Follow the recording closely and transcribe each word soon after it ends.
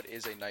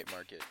is a night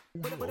market?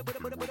 Night market.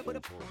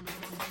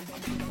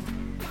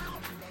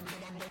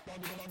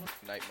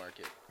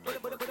 The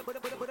Night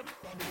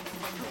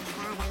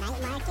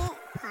Market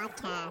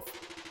Podcast.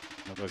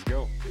 Let's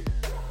go.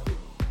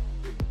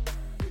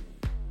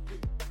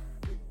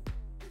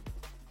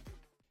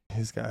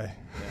 His guy.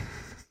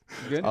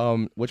 Good?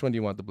 Which one do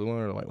you want? The blue one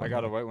or the white one? I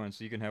got a white one,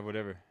 so you can have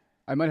whatever.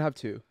 I might have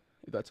two,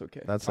 if that's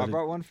okay. That's I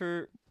brought one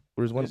for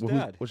Where's one? his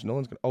dad. Which no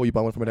one's gonna. Oh, you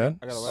bought one for my dad?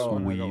 I got a white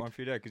one. I Sweet. got one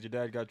for your dad because your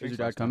dad got Is drinks. your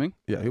dad last night. coming?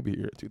 Yeah, he'll be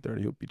here at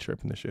 2:30. He'll be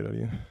chirping the shit out of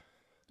you.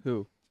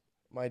 Who?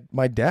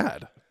 My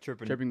dad.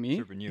 Chirping me?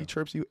 Chirping you. He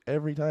chirps you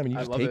every time, and you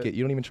I just love take it. it.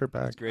 You don't even chirp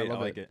back. That's great. I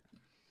love like it. it.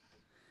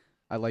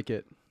 I like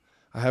it.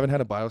 I haven't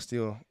had a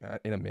BioSteel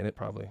in a minute,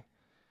 probably.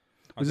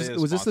 Aren't they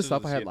Was this the sponsors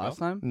stuff of I had CFL? last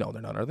time? No,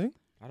 they're not, are they?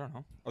 I don't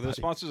know. Oh, they're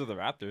sponsors of the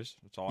Raptors.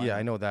 That's all. Yeah,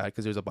 I know that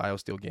because there's a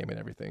BioSteel game and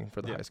everything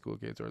for the Yeah. high school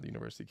kids or the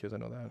university kids. I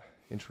know that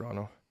in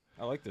Toronto.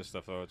 I like this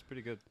stuff though. It's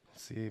pretty good.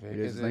 See, It maybe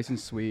is nice and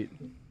sweet.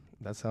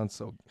 that sounds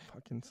so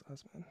fucking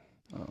sus, man.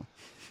 Oh.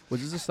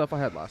 Was this the stuff I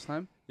had last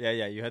time? Yeah.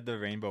 You had the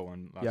rainbow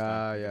one last Yeah,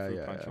 time. yeah, the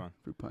yeah. fruit punch one.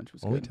 Fruit punch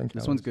was Only good. 10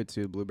 This one's calories. good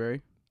too.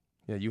 Blueberry.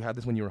 Yeah, you had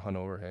this when you were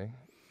hungover, hey?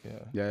 Yeah.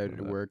 Yeah, remember it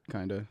that. worked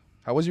kind of.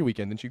 How was your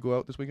weekend? Didn't you go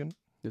out this weekend?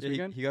 This Yeah,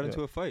 weekend? he got Yeah.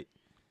 into a fight.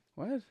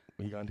 What?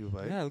 He got into a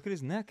fight? Yeah, look at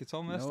his neck. It's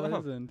all messed No, it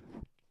up. isn't.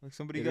 Like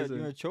somebody It got you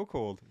in isn't. a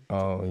chokehold.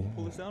 Oh,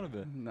 Pull yeah. this down a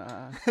bit.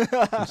 Nah.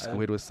 Some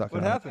squid was sucking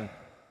What on it. happened?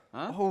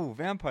 Huh? Oh,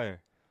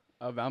 vampire.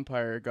 A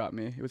vampire got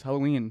me. It was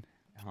Halloween.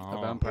 Oh.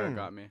 A vampire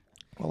got me.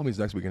 Halloween's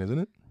next weekend, isn't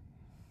it?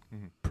 Mhm.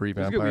 It was a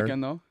Pre-vampire. good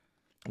weekend though.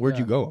 Where'd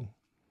you Yeah.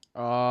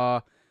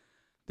 go?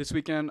 This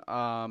weekend,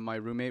 my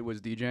roommate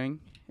was DJing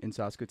in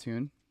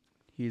Saskatoon.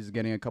 He's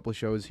getting a couple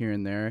shows here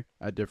and there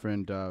at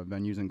different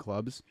venues and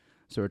clubs.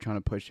 So we're trying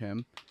to push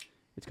him.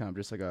 It's kind of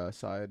just like a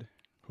side.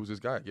 Who's this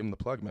guy? Give him the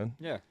plug, man.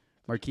 Yeah.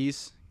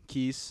 Marquise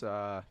Keys.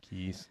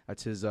 Keys.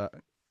 That's his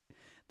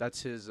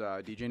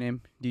DJ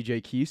name.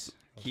 DJ Keys.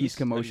 Keys How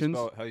Commotions.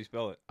 do you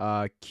spell it?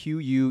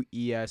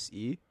 Queese.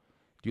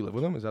 Do you live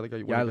with him? Is that the guy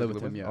you Yeah, I you guys live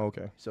with him, yeah. Oh,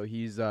 okay. So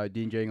he's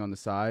DJing on the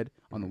side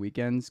on the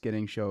weekends,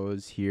 getting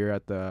shows here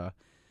at the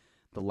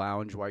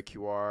Lounge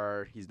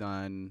YQR. He's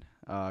done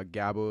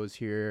Gabo's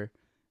here,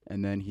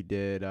 and then he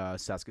did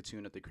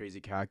Saskatoon at the Crazy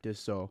Cactus.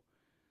 So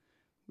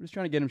we're just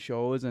trying to get him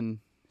shows and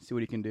see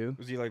what he can do.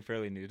 Was he like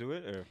fairly new to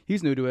it, or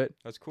He's new to it,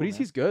 that's cool? but man.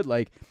 he's good.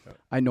 Like Yeah.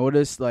 I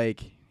noticed,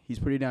 like he's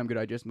pretty damn good.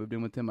 I just moved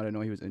in with him. I didn't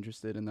know he was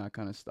interested in that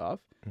kind of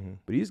stuff. Mm-hmm.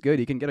 But he's good.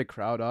 He can get a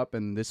crowd up.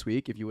 And this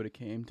week, if you would have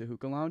came to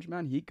Hookah Lounge,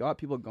 man, he got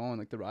people going.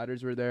 Like the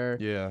riders were there.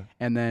 Yeah.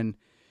 And then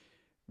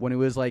when it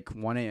was like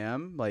 1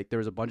 a.m., like there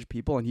was a bunch of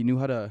people, and he knew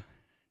how to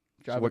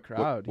drive So a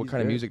crowd. What He's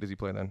kind of good. music does he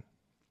play then?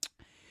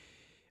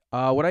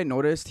 What I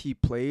noticed, he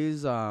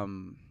plays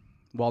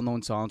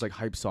well-known songs, like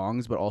hype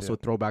songs, but also Yeah.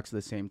 throwbacks at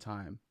the same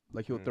time.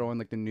 Like he'll Mm. throw in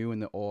like the new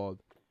and the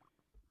old.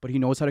 But he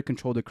knows how to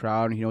control the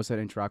crowd, and he knows how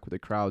to interact with the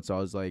crowd. So I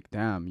was like,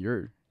 damn,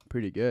 you're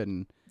pretty good.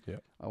 And Yeah.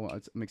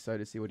 I'm excited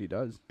to see what he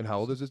does. And how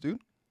old is this dude?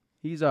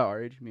 He's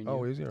our age. Me and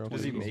Oh, you. is he? Okay.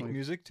 Does he He's make like-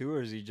 music too,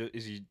 or is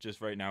he just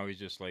right now? He's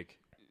just like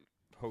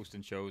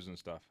hosting shows and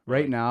stuff. Or,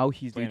 Right like, now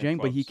he's playing at DJing,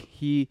 but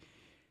clubs?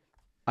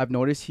 I've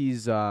noticed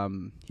he's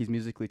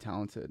musically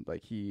talented.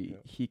 Like he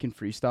can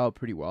freestyle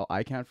pretty well.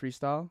 I can't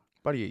freestyle.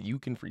 Buddy, you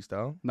can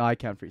freestyle. No, I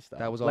can't freestyle.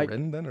 That was all like,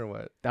 written then, or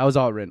what? That was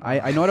all written.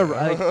 I know how to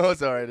like, Oh,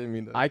 sorry, I didn't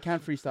mean that. I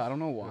can't freestyle. I don't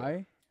know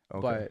why,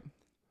 Okay. but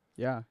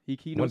yeah, he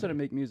knows When- how to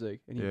make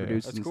music and he Yeah, yeah.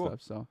 produces That's and cool.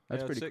 stuff. So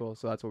that's that's pretty sick. cool.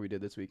 So that's what we did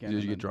this weekend. Did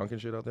and you get then- drunk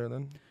and shit out there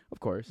then? Of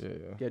course. Yeah,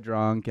 yeah. Get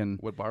drunk, and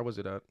What bar was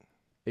it at?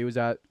 it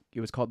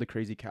was called the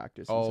Crazy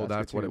Cactus. in Oh,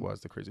 that's what it Saskatoon.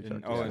 was. The crazy. In,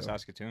 Cactus, oh, yeah. in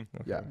Saskatoon.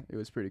 Okay. Yeah, it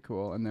was pretty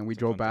cool. And then we It's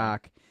a drove fun time.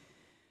 back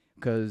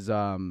because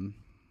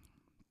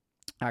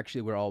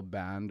actually we're all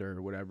banned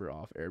or whatever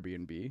off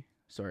Airbnb.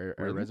 So our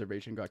Really?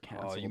 reservation got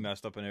canceled. Oh, you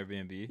messed up on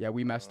Airbnb. Yeah,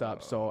 we messed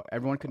up. So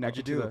everyone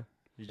connected you to do? the.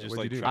 You just what'd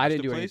like you do? trashed I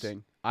didn't the do place?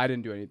 anything. I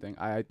didn't do anything.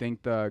 I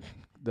think the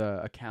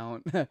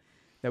account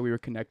that we were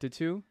connected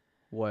to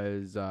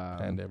was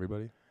And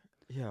everybody.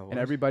 Yeah, and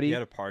everybody. You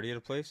had a party at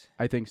a place.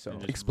 I think so. And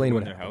just Explain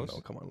what ruined their happened. house?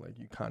 though. Come on, like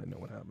you kind of know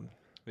what happened.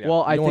 Yeah. Well,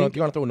 You I don't wanna- think you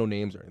don't have to throw no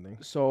names or anything.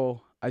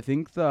 so. I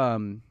think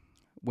the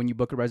when you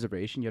book a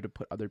reservation, you have to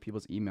put other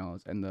people's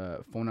emails and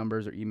the phone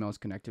numbers or emails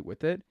connected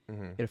with it.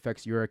 Mm-hmm. It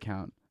affects your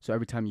account. So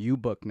every time you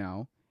book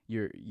now,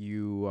 you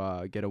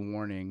get a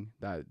warning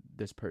that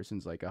this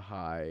person's like a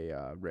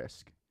high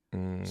risk.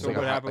 Mm. So Like a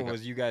what hot- happened like a-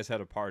 was you guys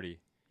had a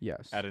party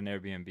Yes. at an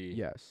Airbnb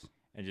Yes.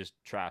 and just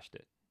trashed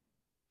it.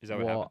 Is that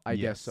what Well, happened? I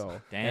guess Yes.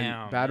 so.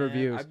 Damn. And bad man.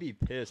 reviews. I'd be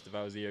pissed if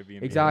I was the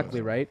Airbnb. Exactly,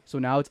 Yeah. right? So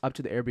now it's up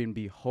to the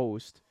Airbnb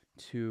host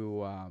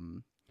to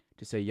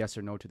say yes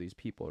or no to these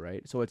people,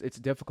 right? So it's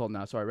difficult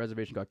now. So our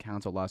reservation got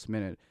canceled last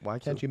minute. Why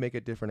can't you make a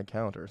different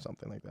account or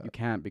something like that? You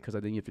can't because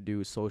I think you have to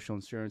do social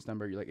insurance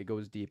number. You're like it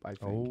goes deep. I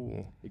think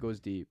Oh, it goes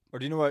deep. Or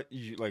do you know what?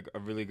 Like a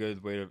really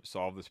good way to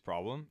solve this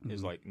problem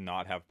is Mhm. like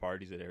not have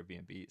parties at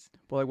Airbnbs.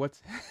 But like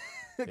what's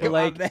Come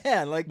like- on,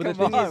 man, like but the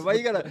come thing on, is- why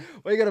you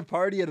gotta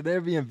party at an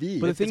Airbnb?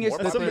 But the thing is, more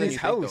that's popular than somebody's you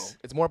think, house. though.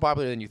 It's more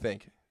popular than you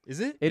think. Is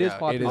it? It is Yeah,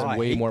 popular. It is Oh, I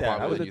way hate more that. I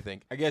popular was than a- you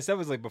think. I guess that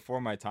was like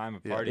before my time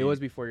of Yeah. partying. it was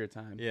before your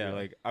time. Yeah,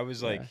 like I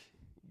was Yeah. like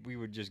we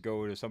would just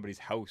go to somebody's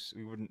house.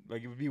 We wouldn't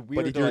like it would be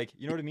weird if to you're- like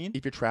you know what I mean.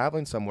 If you're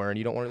traveling somewhere and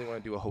you don't really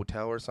want to do a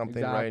hotel or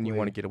something, right? And you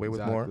want to get away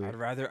with more.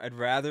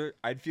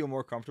 I'd feel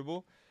more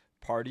comfortable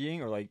partying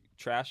or like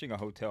trashing a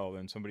hotel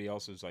than somebody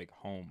else's like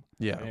home.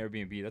 Yeah, An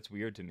Airbnb. That's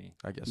weird to me.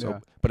 I guess Yeah.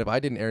 so. But if I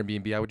did an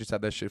Airbnb, I would just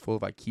have that shit full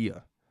of IKEA.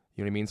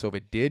 You know what I mean? So if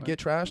it did get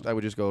trashed, I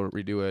would just go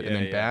redo it and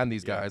then ban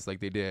these guys like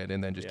they did,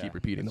 and then just keep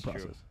repeating the that's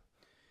true. process.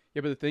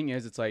 Yeah, but the thing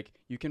is, it's like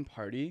you can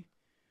party,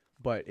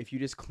 but if you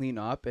just clean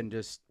up and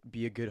just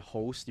be a good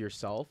host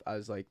yourself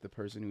as like the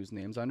person whose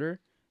name's under,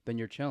 then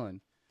you're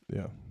chilling.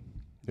 Yeah.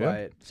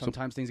 But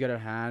sometimes things get out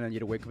of hand and you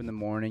have to wake up in the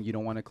morning, you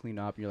don't want to clean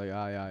up, and you're like,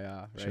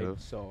 right?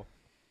 Should've. So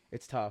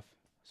it's tough.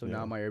 So Yeah.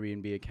 now my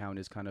Airbnb account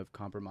is kind of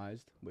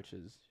compromised, which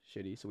is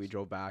shitty. So we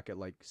drove back at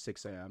like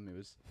 6 a.m. It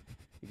was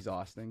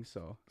exhausting.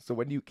 So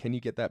Can you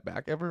get that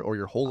back ever, or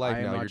your whole life I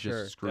am now not you're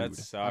sure. just screwed? That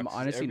sucks. I'm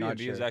honestly not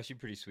Airbnb is sure. actually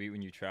pretty sweet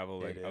when you travel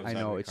like It is. outside I of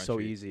know the it's so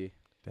country. easy.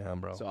 Damn,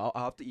 bro. So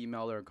I'll have to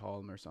email her or call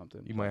him or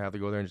something. You might have to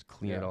go there and just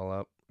clean it Yeah. all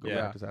up. Go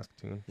Yeah. back to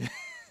Saskatoon.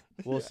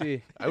 We'll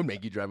see. I would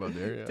make you drive out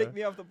there. Yeah. Take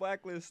me off the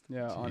blacklist.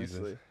 Yeah, Jesus.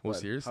 honestly. Well, But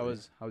seriously.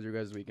 How was your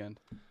guys' weekend?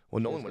 Well,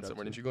 you Nolan guys went get up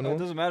somewhere. to? Didn't you go, It Nolan?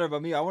 doesn't matter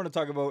about me. I want to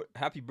talk about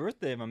happy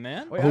birthday, my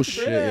man. Oh, Oh happy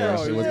shit! birthday. Yeah,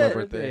 Oh, it was yeah. my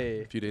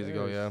birthday a few days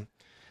ago. Yeah,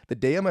 the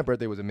day of my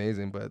birthday was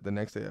amazing, but the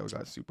next day I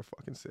got super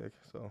fucking sick.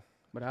 So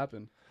What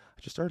happened?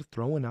 I just started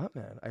throwing up,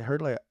 man. I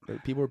heard like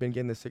people have been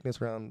getting the sickness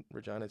around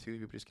Regina too.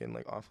 People just getting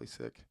like awfully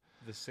sick.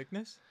 The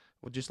sickness?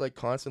 Well, just like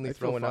constantly I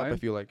feel throwing up. I fine.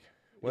 feel like.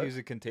 What? Is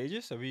it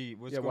contagious? Are we?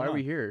 What's yeah, going why are on?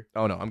 we here?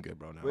 Oh no, I'm good,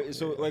 bro. Now. Wait,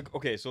 so Yeah. like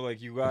okay, so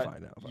like you I'm got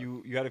fine now, I'm fine.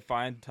 you had to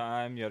find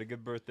time. You had a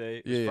good birthday.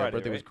 It was Yeah, Friday,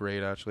 birthday was right?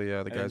 great actually.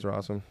 Yeah, the guys And- were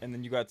awesome. And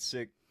then you got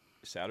sick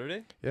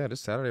Saturday, Yeah,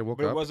 just Saturday I woke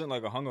but up. it wasn't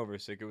like a hungover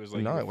sick. It was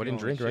like No, you I were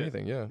didn't feeling drink or shit.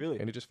 anything. Yeah, Really?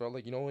 And it just felt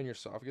like in your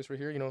esophagus right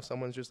here.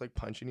 Someone's just like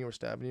punching you or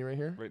stabbing you right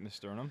here. Right in the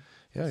sternum.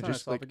 Yeah, It's not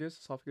just like. esophagus.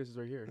 Esophagus is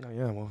right here. Oh,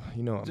 yeah, well, I'm It's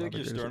not like the your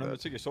greatest with sternum. that.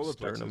 It's like your solar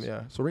Sternum, plexus.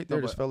 yeah. So right No,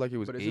 there just felt like it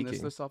was But isn't this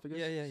aching. the esophagus?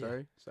 Yeah, yeah, yeah.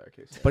 Sorry.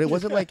 Okay. But it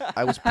wasn't like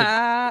I was.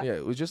 Yeah,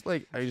 it was just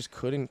like I just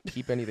couldn't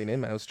keep anything in,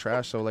 man. It was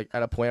trash. So like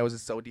at a point I was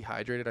just so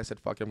dehydrated. I said,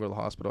 "Fuck it, I'm going to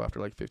the hospital after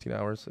like 15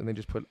 hours." And they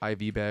just put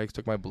IV bags,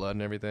 took my blood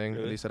and everything.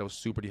 Really? And they said I was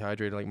super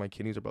dehydrated. Like my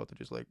kidneys are about to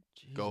just like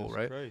go, Jesus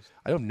right? Christ.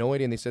 I have no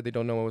idea. And they said they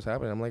don't know what was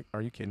happening. I'm like,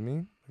 "Are you kidding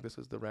me? This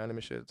is the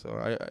randomest shit."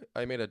 So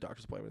I made a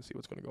doctor's appointment to see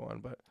what's going to go on.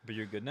 But But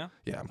you're good now.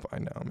 yeah, I'm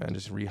fine now, man.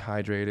 Just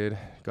rehydrated.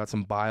 Got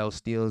some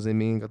biosteels in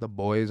me. Got the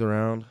boys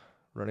around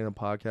running a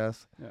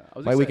podcast. Yeah,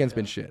 My weekend's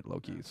been shit, low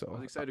key. I So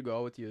was excited to go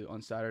out with you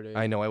on Saturday.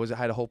 I know I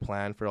had a whole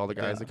plan for all the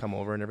guys Yeah. to come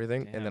over and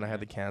everything, and then Damn, I had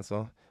to man.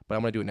 cancel. But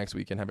I'm gonna do it next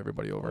weekend. Have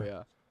everybody over. Oh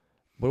yeah.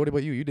 What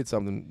about you? You did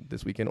something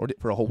this weekend, or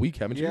for a whole week,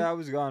 haven't you? Yeah, I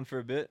was gone for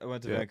a bit. I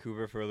went to Yeah.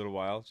 Vancouver for a little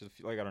while.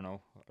 Just like I don't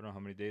know how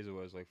many days it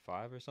was, like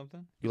 5 or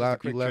something. You, Just a you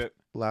quick left trip.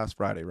 last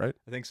Friday, right?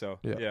 I think so.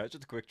 Yeah. Yeah, it's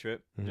just a quick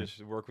trip. Mhm.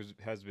 Just work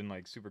has been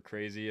like super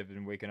crazy. I've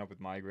been waking up with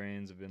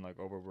migraines. I've been like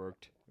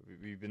overworked.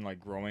 We've been like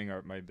growing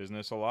my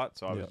business a lot,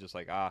 so I Yeah. was just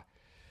like, I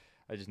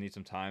just need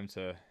some time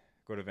to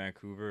go to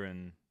Vancouver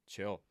and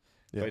chill.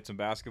 Yeah. Played some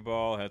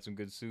basketball, had some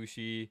good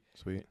sushi.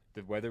 Sweet.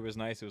 The weather was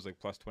nice. It was like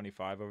plus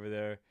 25 over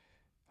there.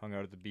 Hung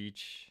out at the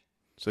beach.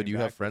 So Came do you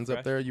have back friends up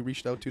refreshed. there you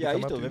reached out to? Yeah, I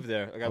come used up to live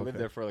there. Like I lived Okay.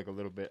 there for like a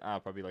little bit,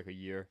 probably like a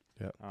year.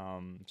 Yeah.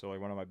 So like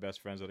one of my best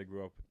friends that I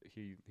grew up,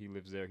 he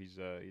lives there. He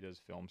does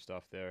film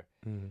stuff there,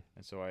 Mhm.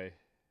 and so I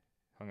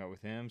hung out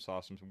with him, saw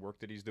some work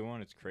that he's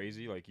doing. It's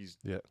crazy. Like he's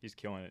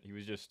killing it. He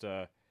was just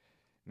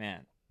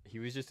man, he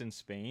was just in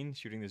Spain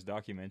shooting this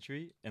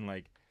documentary, and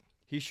like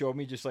he showed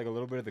me just like a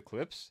little bit of the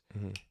clips.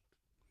 Mhm.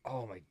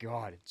 Oh my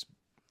god, it's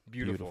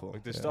beautiful.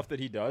 Like the yeah. stuff that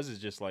he does is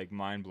just like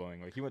mind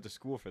blowing. Like he went to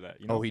school for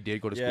that. You know? Oh, he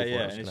did go to school yeah, for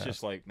yeah, us. and it's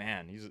just like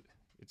man,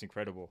 it's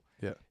incredible.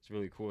 Yeah. It's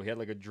really cool. He had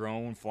like a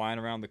drone flying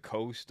around the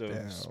coast of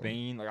Damn.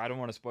 Spain. Like I don't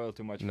want to spoil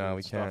too much. No, for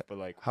we stuff, can't. But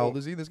like, How old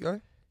is he? This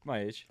guy? my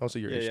age? Oh, so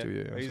your age too.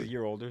 Yeah. He's So- a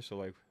year older, so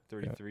like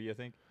 33, I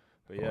think.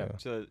 But Oh, yeah,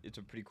 yeah. it's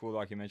a pretty cool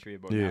documentary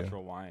about Yeah.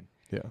 natural wine.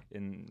 Yeah.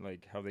 And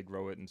like how they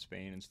grow it in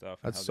Spain and stuff.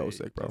 And That's how so they,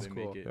 sick, bro. how they That's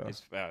make cool, it.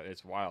 yeah.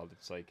 It's wild.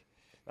 It's like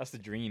that's the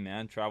dream,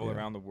 man. Travel Yeah.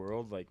 around the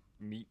world, like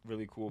meet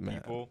really cool Man.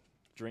 people,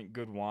 drink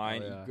good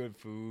wine, yeah. eat good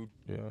food.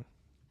 Yeah.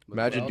 What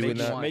Imagine else doing would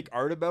you that. want? Make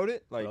art about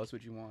it. What Like else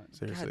would you want?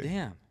 Seriously. god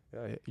damn.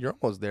 Yeah, you're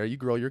almost there. You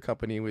grow your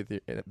company with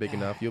it big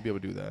enough, you'll be able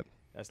to do that.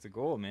 That's the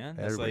goal, man.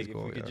 That's Everybody's like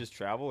goal, if we could yeah. just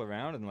travel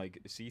around and like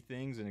see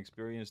things and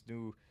experience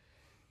new,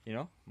 more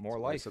That's what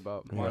life. it's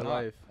about. Why More not?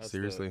 life.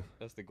 Seriously.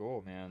 That's the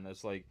goal, man.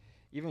 That's like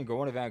even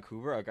going to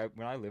Vancouver. Like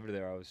when I lived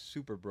there, I was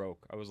super broke.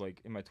 I was like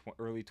in my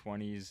early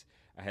 20s.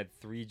 I had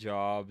 3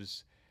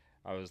 jobs.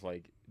 I was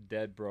like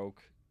dead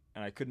broke,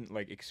 and I couldn't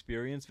like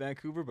experience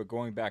Vancouver. But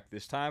going back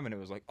this time, and it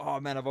was like,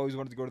 oh man, I've always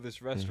wanted to go to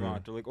this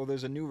restaurant. Or like, oh,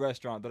 there's a new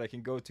restaurant that I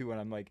can go to, and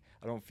I'm like,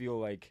 I don't feel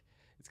like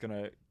it's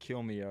gonna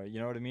kill me. Or you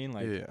know what I mean?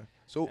 Like, Yeah.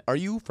 So are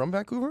you from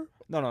Vancouver?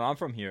 no, I'm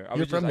from here.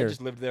 You're from I here.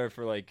 just lived there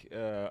for like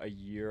a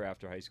year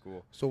after high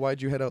school. So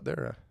why'd you head out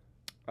there?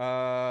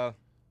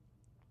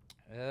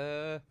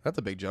 That's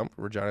a big jump,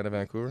 Regina to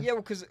Vancouver. Yeah,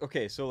 well,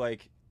 so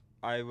like,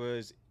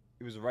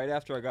 it was right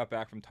after I got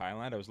back from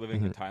Thailand. I was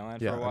living in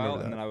Thailand Yeah, for I a while,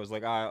 remember and that. then I was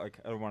like, I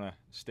don't want to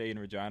stay in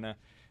Regina.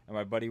 And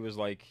my buddy was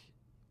like,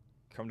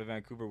 come to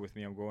Vancouver with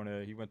me.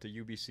 He went to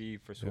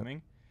UBC for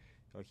swimming.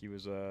 Like he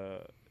was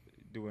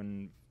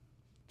doing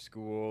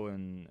school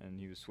and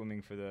he was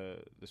swimming for the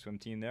swim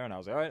team there. And I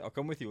was like, all right, I'll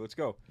come with you. Let's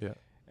go. Yeah.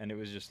 And it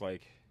was just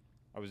like,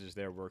 I was just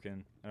there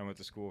working, and I went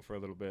to school for a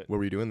little bit. What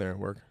were you doing there?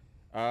 Work?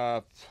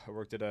 I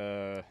worked at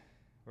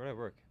where did I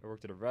work? I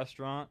worked at a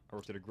restaurant, I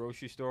worked at a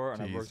grocery store,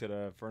 and I worked at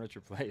a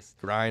furniture place.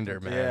 Grinder,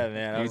 man. Yeah,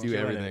 man. You do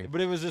everything.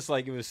 But it was just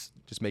like,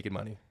 just making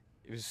money.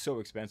 It was so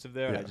expensive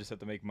there, and I just had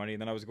to make money.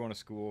 And then I was going to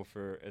school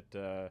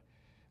at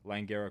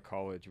Langara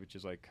College, which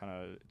is like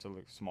it's a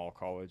small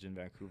college in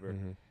Vancouver.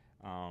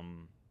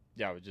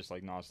 Yeah, I was just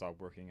like nonstop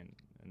working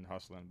and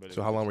hustling. But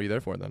so how long were you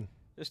there for then?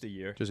 Just a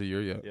year. Just a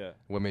year, yeah. Yeah.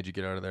 What made you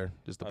get out of there?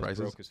 Just the prices?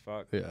 I was broke as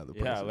fuck. Yeah, the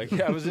prices. Yeah,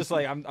 like I was just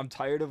like, I'm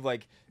tired of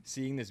like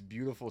seeing this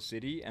beautiful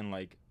city and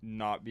like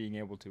not being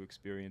able to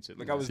experience it.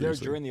 Like I was there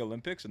during the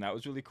Olympics, and that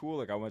was really cool.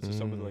 Like I went to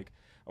some of the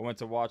I went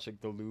to watch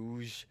like the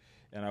luge,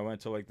 and I went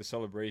to like the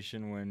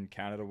celebration when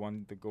Canada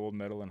won the gold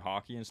medal in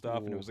hockey and stuff,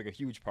 and it was like a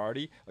huge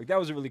party. Like that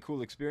was a really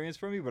cool experience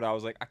for me. But I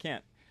was like, I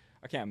can't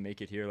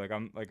make it here. Like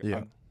I'm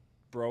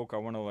broke. I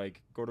want to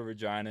like go to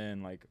Regina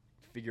and like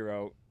figure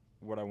out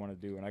what I want to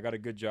do, and I got a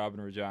good job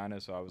in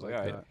Regina, so I was like, all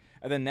right.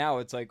 And then now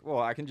it's like, well,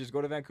 I can just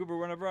go to Vancouver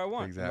whenever I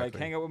want, and like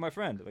hang out with my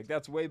friend. Like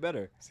that's way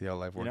better. See how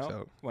life works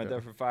out. Went there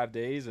for 5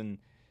 days and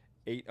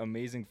ate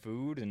amazing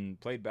food and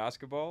played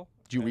basketball.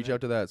 Did you reach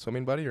out to that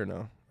swimming buddy or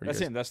no? That's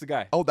him. That's the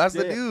guy. Oh, that's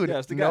the dude. Yeah,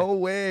 that's the guy. No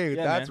way.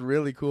 Yeah, that's man.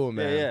 really cool,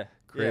 man. Yeah.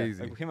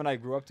 Crazy. Yeah. Like him and I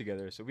grew up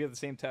together, so we have the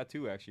same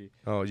tattoo actually.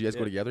 Oh, did you guys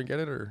go together and get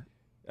it, or?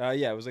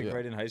 Yeah, it was like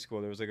right in high school.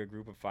 There was like a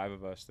group of 5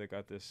 of us that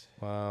got this.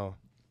 Wow.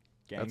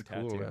 Gang That's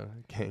tattoo. Cool,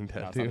 man. Gang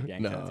tattoo. No, it's not a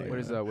gang tattoo. What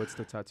is what's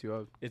the tattoo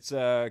of? It's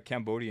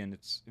Cambodian.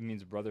 It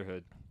means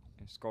brotherhood.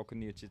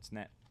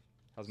 Net.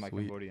 How's my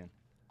Cambodian?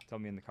 Tell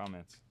me in the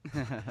comments.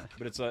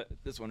 But it's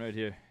this one right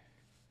here.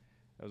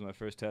 That was my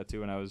first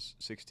tattoo when I was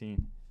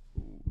 16.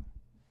 Ooh.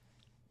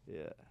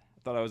 Yeah. I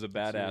thought I was a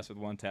badass with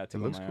one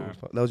tattoo on my arm.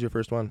 That was your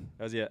first one?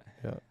 That was, yeah.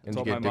 And I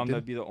told my mom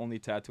that'd be the only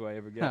tattoo I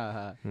ever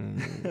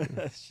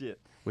get. Shit.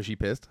 Was she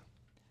pissed?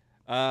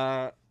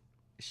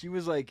 She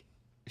was like,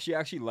 she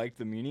actually liked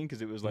the meaning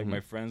because it was like my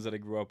friends that I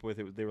grew up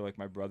with. They were like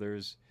my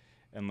brothers,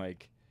 and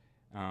like,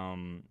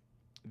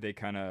 they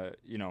kind of,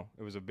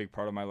 it was a big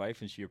part of my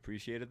life, and she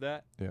appreciated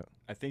that. Yeah.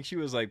 I think she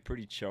was like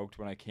pretty choked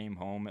when I came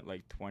home at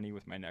like 20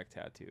 with my neck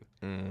tattoo.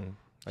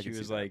 She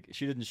was like,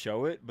 she didn't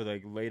show it, but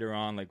like later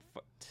on, like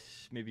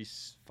maybe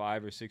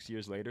 5 or 6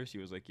 years later, she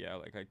was like, yeah,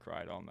 like I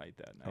cried all night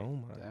that night. Oh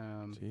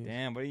my.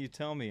 Damn, why didn't you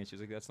tell me? And she's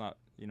like, that's not,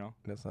 I'm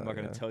not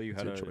going to tell you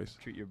how to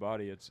treat your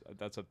body.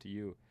 That's up to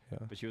you. Yeah.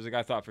 But she was like,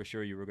 I thought for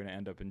sure you were going to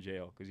end up in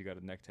jail because you got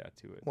a neck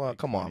tattoo. Well, like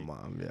come on,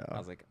 Mom. Yeah. I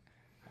was like,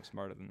 I'm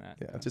smarter than that.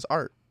 Yeah, it's just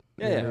art.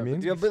 Yeah, you know what I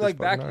mean? Yeah, but like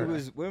back,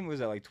 when was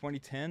that? Like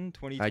 2010,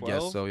 2012? I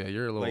guess so. Yeah,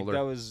 you're a little older. Like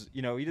that was,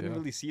 you didn't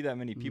really see that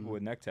many people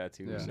with neck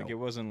tattoos. Like it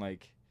wasn't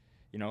like,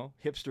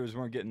 hipsters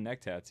weren't getting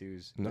neck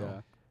tattoos. No.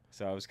 Yeah.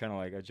 So I was kind of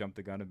like, I jumped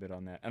the gun a bit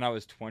on that. And I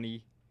was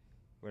 20,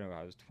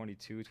 I was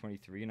 22,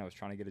 23, and I was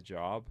trying to get a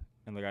job.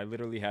 And like I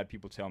literally had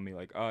people tell me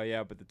like, oh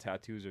yeah, but the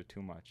tattoos are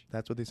too much.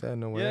 That's what they said?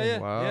 No way. Yeah.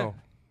 Wow. Yeah.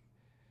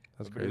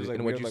 That's but crazy. It was like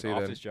and weird, what'd you like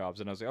say office then? jobs.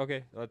 And I was like,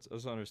 okay, that's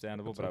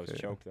understandable. But I was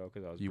choked though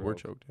because I was You broke. were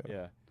choked,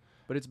 Yeah.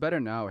 But it's better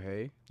now,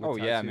 hey? Oh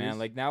yeah, man.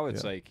 Like now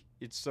it's like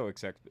it's so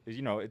acceptable.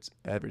 It's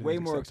way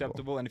more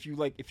acceptable. And if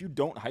you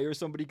don't hire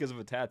somebody because of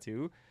a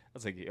tattoo,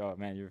 that's like, oh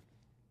man, you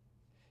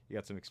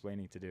got some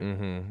explaining to do.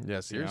 Mm-hmm.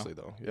 Yeah, seriously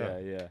though.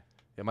 Yeah.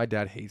 Yeah, my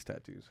dad hates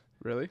tattoos.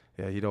 Really?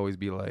 Yeah, he'd always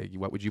be like,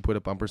 "What would you put a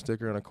bumper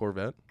sticker on a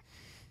Corvette?"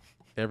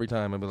 Every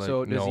time I'd be like,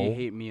 "So no. does he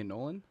hate me and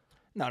Nolan?"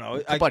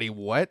 No, buddy,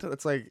 what?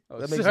 That's like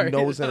that makes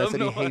no sense. I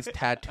said he hates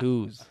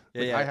tattoos.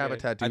 Yeah, I have a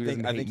tattoo.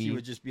 I think he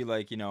would just be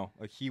like,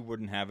 like he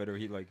wouldn't have it, or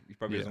he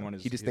probably doesn't want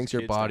his. He just his thinks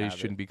your kids to body have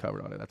shouldn't be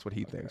covered on it. That's what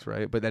he thinks,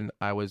 right? But then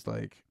I was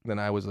like,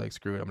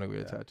 screw it, I'm gonna go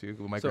get a tattoo.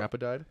 When my grandpa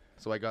died,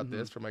 so I got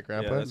this for my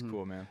grandpa. Yeah, that's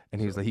cool, man. And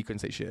he was like, he couldn't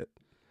say shit.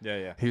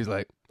 Yeah. He was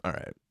like, all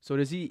right. So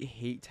does he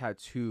hate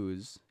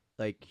tattoos?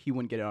 Like he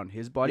wouldn't get it on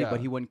his body,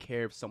 but he wouldn't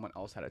care if someone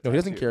else had a tattoo. No, he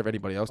doesn't care if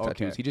anybody else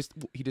tattoos. He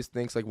just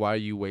thinks like, why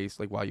you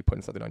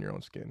putting something on your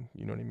own skin?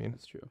 You know what I mean?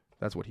 That's true.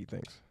 That's what he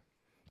thinks.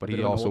 But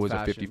he also was a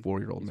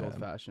 54-year-old man. He's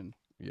old-fashioned.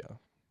 Yeah.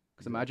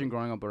 Because imagine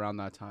growing up around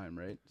that time,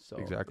 right? So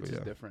exactly,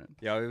 it's different.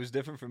 Yeah, it was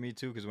different for me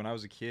too. Because when I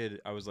was a kid,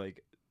 I was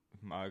like,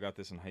 I got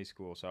this in high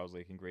school, so I was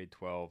like in grade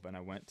 12, and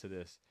I went to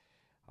this.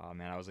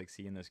 I was like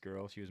seeing this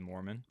girl. She was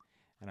Mormon.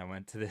 And I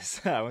went to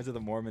the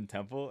Mormon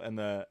temple, and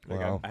I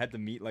had to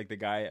meet like the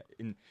guy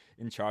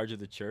in charge of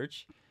the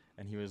church,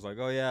 and he was like,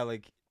 "Oh yeah,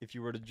 like if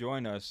you were to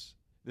join us,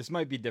 this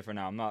might be different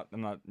now. I'm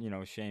not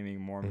shaming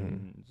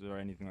Mormons or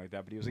anything like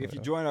that, but he was like, if you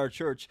join our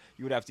church,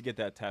 you would have to get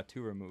that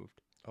tattoo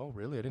removed." Oh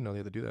really? I didn't know they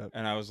had to do that.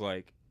 And I was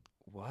like,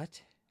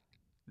 "What?"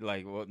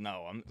 Like, well,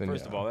 no.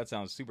 First of all, that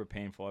sounds super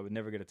painful. I would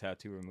never get a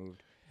tattoo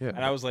removed. Yeah.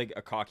 And I was like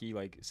a cocky,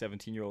 like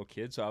 17-year-old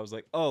kid, so I was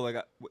like, oh, like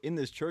in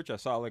this church, I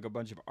saw like a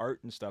bunch of art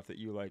and stuff that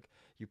you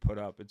put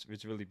up.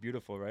 It's really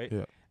beautiful, right?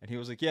 Yeah. And he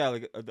was like, yeah,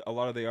 like a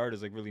lot of the art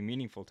is like really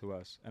meaningful to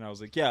us. And I was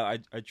like, yeah,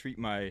 I treat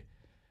my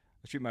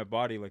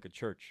body like a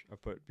church. I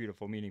put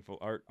beautiful, meaningful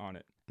art on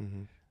it.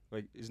 Mm-hmm.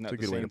 Like, isn't It's that a the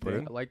good way same to put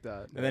thing? it. I like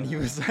that. And then he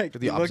was like,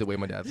 The opposite way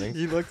my dad thinks.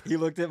 He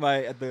looked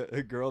at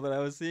the girl that I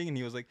was seeing, and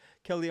he was like,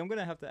 Kelly, I'm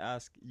gonna have to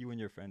ask you and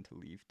your friend to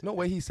leave. No today."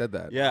 way he said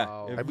that. Yeah,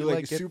 Wow. it'd I'd be be like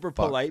like, get super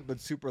fucked. polite, but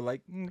super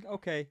like,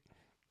 okay,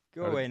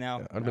 go away now.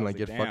 Yeah, I'd And have I been was like,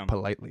 get "Damn." fucked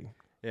politely.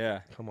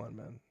 Yeah, Come on,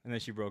 man. and then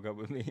she broke up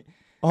with me.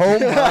 Oh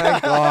my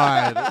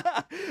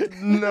god.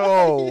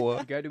 No.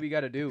 You gotta do what you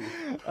gotta do.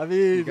 I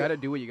mean, You gotta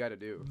do what you gotta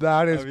do.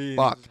 That is I mean, This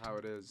fucked. is how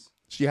it is.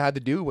 She had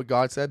to do what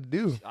God said to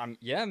do.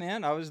 yeah,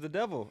 man, I was the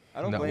devil.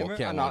 I don't No, blame well, her.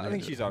 can't I blame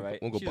think her. she's all right.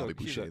 We'll go she's Bobby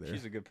a, she's Boucher a, there.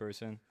 she's a good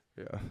person.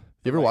 Yeah. You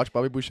ever Like- watch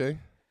Bobby Boucher?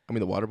 I mean,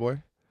 the Water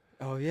Boy?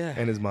 Oh yeah.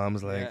 And his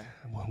mom's like, Yeah.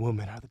 well,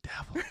 women are the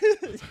devil.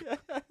 Is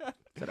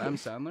that Adam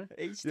Sandler?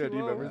 H2O. Yeah, do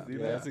you remember seeing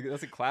that?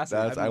 That's a classic.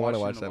 That's, I haven't want to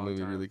watched watch it in that a long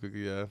movie time. really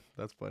quickly. Yeah,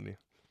 that's funny.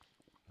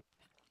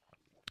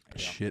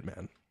 Yeah. Shit,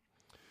 man.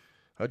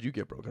 How'd you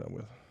get broken up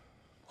with?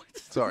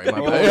 Sorry, my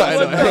Oh,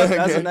 bad.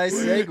 that's a nice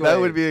segue. That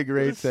would be a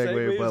great What segue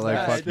segue, but is like,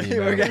 that? fuck me,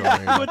 We're man. gonna-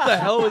 Sorry. What the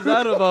hell was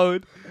that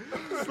about?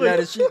 Yeah,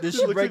 did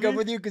she break up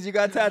with you because you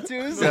got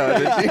tattoos? No,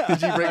 did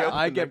she break up?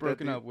 I with get like that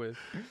broken dude? up with.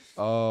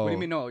 Oh. What do you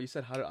mean? No, you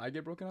said how did I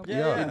get broken up with?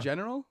 Yeah. In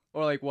general,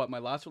 or like what? My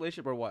last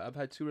relationship, or what? I've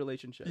had 2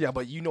 relationships. Yeah,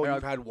 but you know Yeah.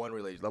 you've had one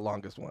relation, the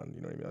longest one.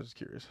 You know what I mean? I was just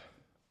curious.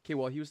 Okay,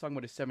 well, he was talking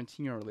about a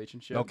 17-year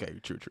relationship. Okay,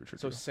 true.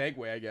 So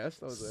segue, I guess.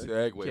 That was it.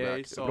 segue Okay,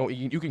 back. so- No,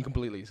 you can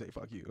completely say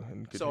fuck you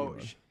and continue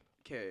So,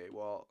 okay,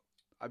 well,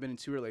 I've been in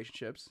 2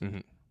 relationships. on.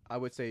 Mhm. I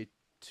would say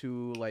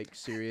 2 like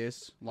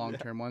serious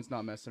long-term ones,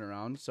 not messing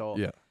around. So,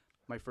 Yeah.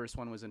 my first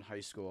one was in high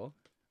school.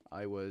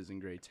 I was in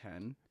grade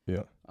 10.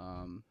 Yeah.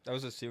 That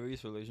was a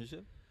serious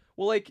relationship?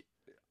 Well, like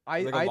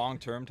Like I a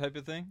long-term type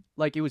of thing?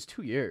 like it was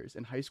 2 years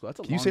in high school. That's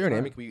a Can you long say her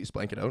time. name? Can we just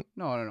blank it out?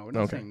 No, we're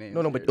not Okay. saying names.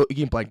 No, but here. you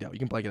can blank it out. You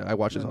can blank it out. I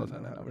watch this No, all the no,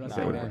 time. no, we're No, not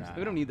saying no, names. no.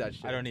 We don't need that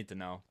shit. I don't need to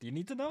know. Do you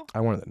need to know?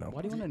 I wanted to know.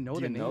 Why do you want to know Do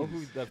the you know names?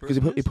 who that Because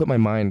person it put my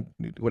mind.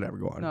 Whatever,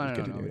 go on. No, Just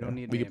no, continue, we yeah. don't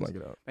need We can names. blank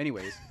it out.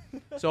 Anyways,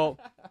 so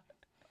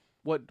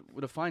what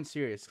defines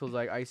serious? Because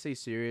like I say,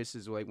 serious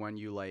is like when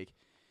you like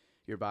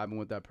you're vibing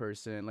with that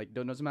person. Like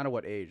doesn't matter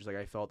what age. Like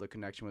I felt a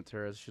connection with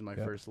her. She's my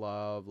Yeah. first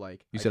love.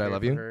 Like You said I cared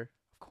love for you? Her.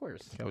 Of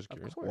course. I was Of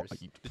curious. course.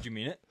 Did you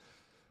mean it?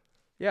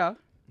 Yeah.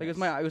 Like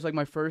Nice. it was like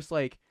my first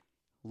like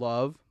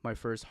love, my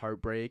first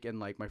heartbreak, and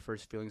like my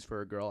first feelings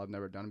for a girl I've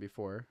never done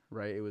before.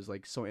 Right? It was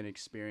like so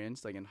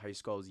inexperienced. Like in high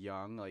school, I was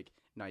young, like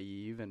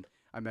naive, and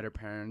I met her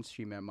parents.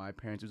 She met my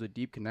parents. It was a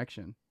deep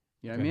connection.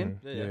 You know what I mean?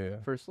 Yeah, Yeah, yeah. yeah.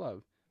 First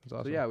love. That's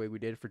awesome. So yeah, we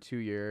dated for 2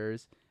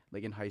 years.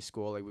 Like in high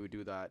school, like we would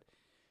do that,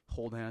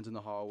 hold hands in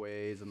the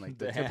hallways and like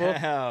the typical.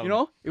 Damn. You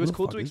know, it was the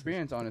cool fuck to is this?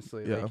 experience.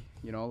 Honestly, Yeah. like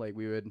you know, like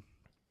we would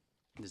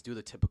just do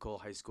the typical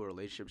high school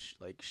relationship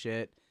like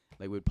shit.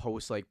 Like we'd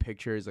post like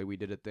pictures. Like we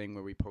did a thing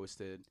where we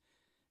posted,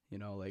 you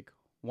know, like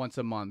once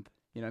a month.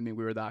 You know what I mean?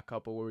 We were that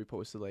couple where we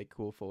posted like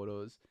cool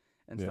photos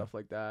and Yeah. stuff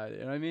like that. You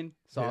know what I mean?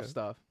 Soft Yeah.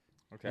 stuff.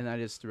 Okay. And I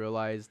just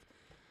realized,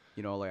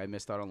 you know, like I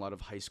missed out on a lot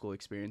of high school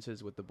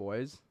experiences with the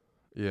boys.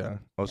 Yeah.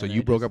 Oh, so And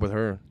you I broke just- up with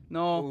her?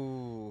 No,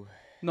 Ooh.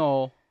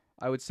 no.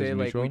 I would say it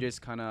like mutual? we just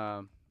kind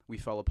of we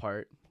fell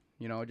apart.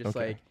 You know, just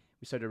Okay. like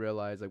we started to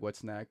realize like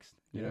what's next.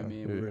 You know what I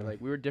Yeah, mean? yeah, yeah.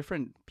 We were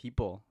different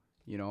people.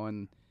 You know,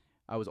 and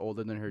I was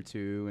older than her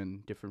too,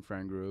 and different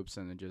friend groups,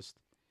 and it just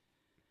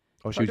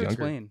Oh, she hard was to younger.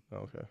 explain. Oh,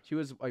 okay. She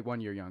was like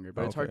 1 year younger,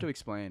 but it's hard Okay. to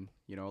explain.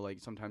 You know, like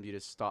sometimes you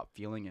just stop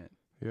feeling it,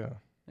 Yeah.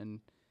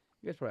 and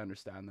you guys probably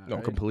understand that. No,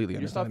 right? completely.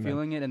 You just stop understand, man.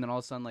 feeling it, and then all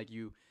of a sudden, like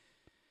you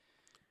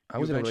I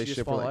was in a eventually just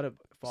relationship for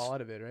fall like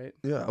out of it, right?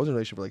 yeah, I was in a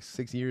relationship for like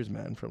 6 years,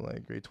 man, from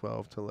like grade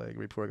 12 to like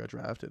right before I got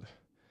drafted.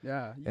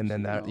 Yeah. you And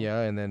then just, that, you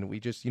know, yeah, and then we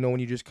just, you know, when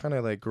you just kind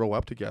of like grow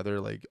up together,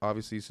 like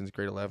obviously since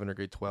grade 11 or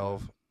grade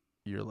 12,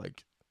 you're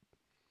like,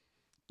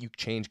 you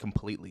change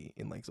completely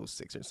in like those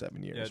 6 or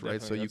 7 years, Yeah,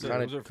 right? So you definitely.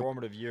 kind Those are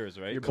formative years,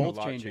 right? You're Because a both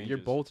lot changing. You're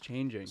changes. both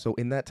changing. So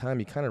in that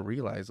time, you kind of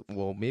realize,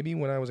 well, maybe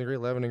when I was in grade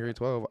 11 and grade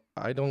 12,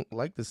 I don't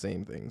like the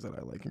same things that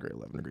I like in grade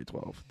 11 and grade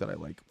 12 that I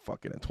like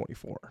fucking at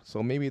 24.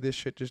 So maybe this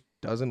shit just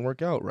doesn't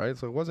work out, right?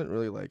 So it wasn't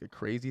really like a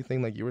crazy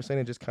thing like you were saying.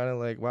 It just kind of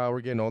like, wow,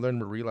 we're getting older and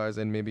we're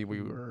realizing maybe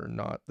we were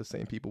not the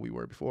same people we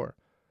were before.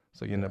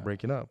 So you end up Yeah.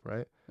 breaking up,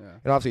 right? Yeah.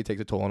 And obviously it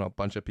takes a toll on a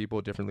bunch of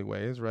people differently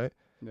ways, right?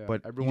 Yeah.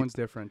 but Everyone's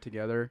different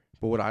together.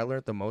 But what I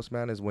learned the most,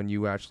 man, is when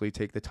you actually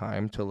take the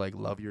time to like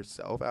love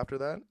yourself after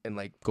that and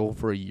like go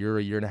for a year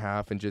and a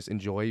half and just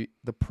enjoy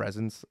the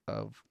presence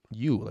of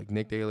you, like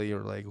Nick Daly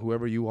or like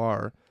whoever you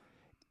are.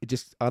 It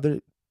just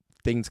other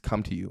things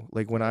come to you.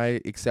 Like when I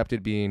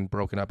accepted being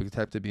broken up,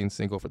 accepted being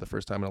single for the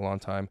first time in a long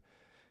time,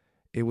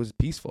 it was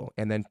peaceful.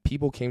 And then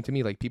people came to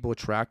me, like people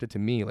attracted to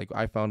me. Like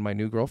I found my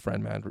new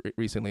girlfriend, man,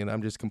 recently, and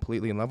I'm just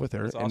completely in love with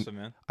her. That's and awesome,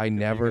 man. I for you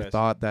never guys.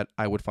 thought that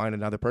I would find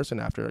another person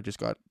after I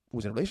just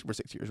was in a relationship for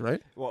 6 years, right?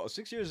 Well,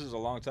 6 years is a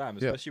long time,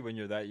 Yeah. especially when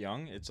you're that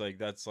young. It's like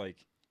that's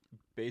like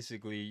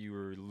basically you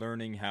were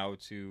learning how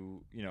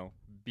to, you know,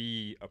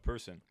 be a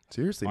person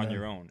Seriously, on man.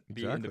 your own,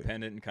 be Exactly.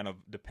 independent and kind of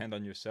depend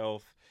on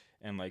yourself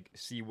and like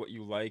see what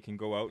you like and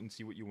go out and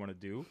see what you want to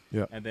do.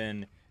 Yeah. And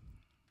then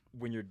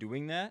when you're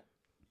doing that,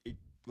 it,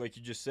 like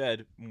you just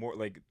said, more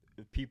like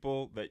the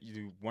people that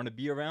you want to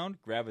be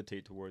around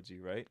gravitate towards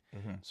you, right?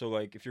 Mm-hmm. So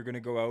like if you're gonna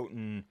go out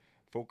and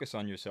focus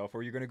on yourself,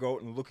 or you're going to go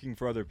out and looking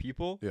for other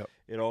people. Yep.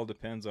 It all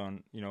depends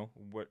on,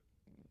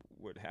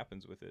 what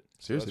happens with it.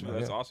 Seriously, so man,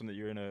 that's yeah. awesome that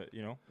you're in a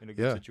good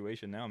Yeah.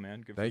 situation now,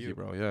 man. Good Thank for you,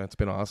 bro. Yeah, it's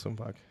been awesome.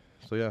 Fuck.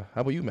 So yeah,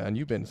 how about you, man?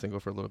 You've been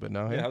single for a little bit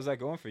now, hey? Yeah, how's that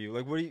going for you?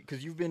 Like,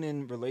 because you've been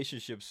in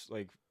relationships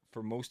like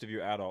for most of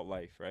your adult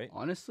life, right?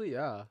 Honestly,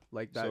 yeah.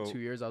 Like that So- 2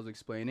 years I was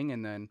explaining,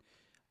 and then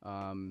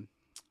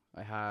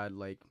I had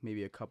like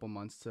maybe a couple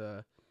months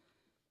to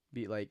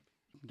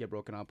get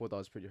broken up with. I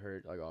was pretty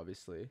hurt, like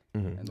obviously,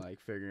 Mhm. and like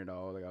figuring it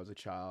out. Like I was a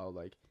child,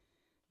 like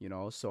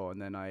So and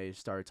then I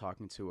started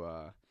talking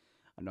to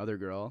another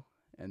girl,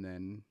 and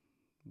then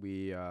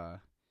we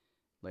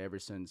like ever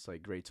since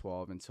like grade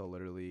 12 until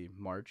literally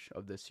March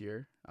of this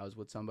year, I was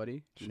with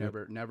somebody. Shit.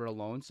 Never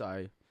alone. So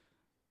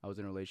I was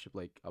in a relationship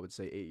like I would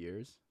say 8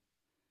 years.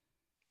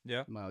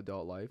 Yeah. My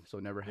adult life, so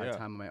never had Yeah.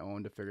 time on my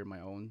own to figure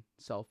my own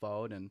self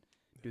out and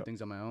do Yep.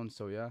 things on my own.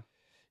 So yeah.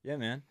 Yeah,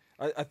 man.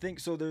 I think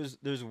so.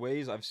 There's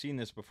ways, I've seen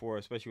this before,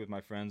 especially with my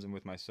friends and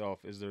with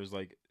myself, is there's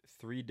like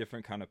 3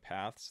 different kind of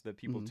paths that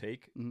people Mhm.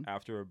 take Mhm.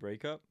 after a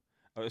breakup,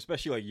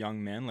 especially like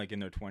young men, like in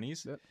their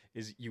 20s. Yep.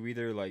 Is you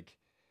either like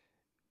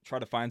try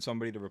to find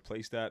somebody to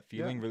replace that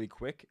feeling Yeah. really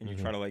quick, and you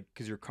Mhm. try to like,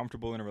 because you're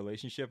comfortable in a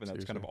relationship and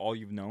that's kind of Seriously. all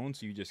you've known,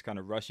 so you just kind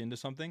of rush into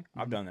something.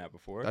 I've Mhm. done that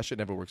before. That shit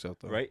never works out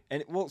though. Right?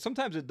 And well,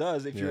 sometimes it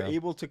does if you're Yeah.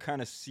 able to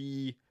kind of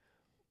see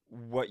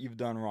what you've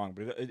done wrong,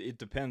 but it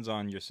depends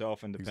on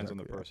yourself and depends on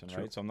the Exactly, yeah. person,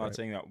 True. right? So I'm not Right.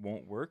 saying that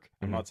won't work.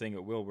 I'm Mhm. not saying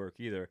it will work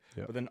either.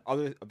 Yeah. But then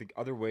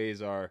other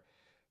ways are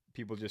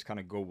people just kind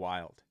of go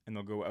wild and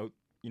they'll go out,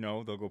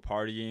 they'll go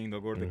partying,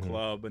 they'll go to the Mhm.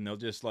 club, and they'll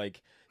just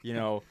like,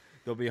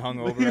 they'll be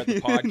hungover at the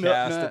podcast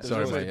that they're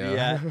Sorry, supposed mate. to be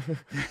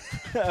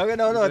Yeah. at. Okay,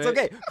 no, it's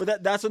okay.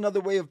 But that's another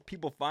way of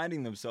people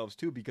finding themselves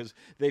too, because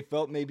they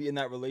felt maybe in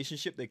that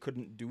relationship they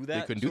couldn't do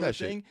that. couldn't do sort that of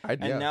shit. thing, I-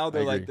 and yeah, now I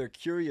they're agree. they're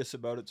curious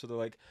about it, so they're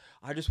like,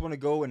 I just want to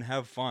go and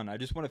have fun. I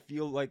just want to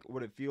feel like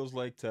what it feels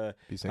like to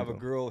Be have a single.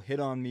 girl hit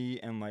on me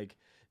and like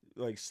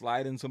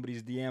slide in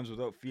somebody's DMs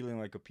without feeling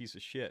like a piece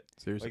of shit.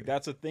 Seriously. Like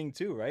that's a thing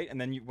too, right? And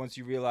then once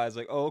you realize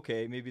like, oh,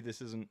 okay, maybe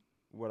this isn't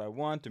what I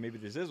want, or maybe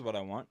this is what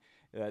I want.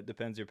 That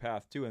depends your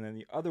path too. And then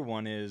the other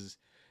one is,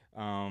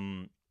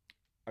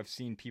 I've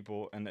seen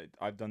people, and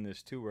I've done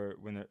this too, where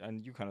when they're,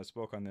 and you kind of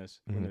spoke on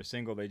this, when Mhm. they're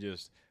single, they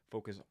just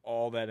focus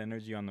all that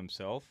energy on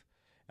themselves,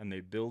 and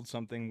they build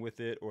something with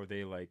it, or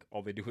they like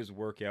all they do is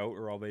work out,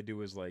 or all they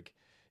do is like,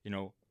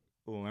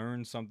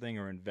 learn something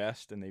or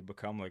invest, and they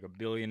become like a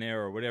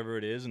billionaire or whatever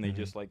it is, and they Mhm.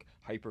 just like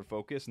hyper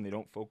focus and they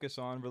don't focus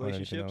on Or anything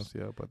relationships. else,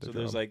 yeah, but So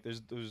there's like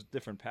there's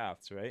different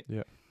paths, right?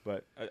 Yeah.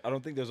 But I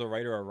don't think there's a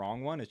right or a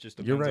wrong one. It's just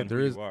depends You're right. on There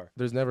who is. you are.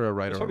 There's never a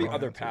right There's or a probably wrong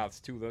other answer. paths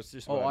too. That's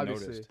just Oh, what I've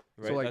obviously. noticed.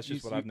 Right? So like That's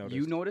just what I've noticed.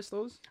 You noticed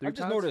those? I've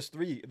just noticed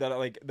 3 that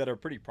are that are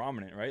pretty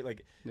prominent, right?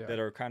 Like Yeah. that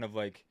are kind of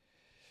like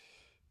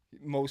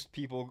most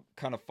people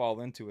kind of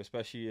fall into,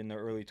 especially in their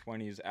early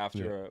 20s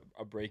after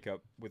a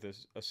breakup with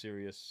a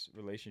serious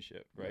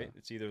relationship, right? Yeah.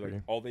 It's either like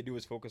Agree. all they do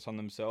is focus on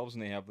themselves,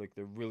 and they have like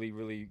they're really,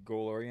 really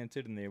goal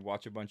oriented, and they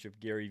watch a bunch of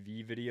Gary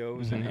Vee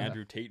videos and Mhm.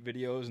 Andrew Tate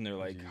videos, and they're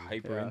like Jeez.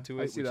 hyper Yeah,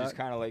 into I it, see which is that.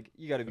 kind of like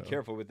you got to be Yeah.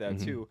 careful with that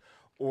Mhm. too.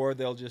 Or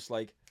they'll just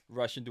like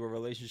rush into a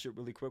relationship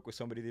really quick with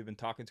somebody they've been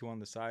talking to on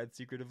the side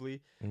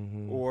secretively,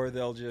 Mhm. or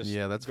they'll just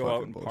Yeah, that's go out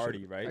fucking and bullshit.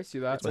 party, right? I see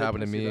that. It's What like-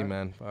 happened to I see me, that.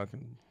 man?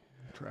 Fucking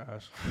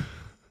trash.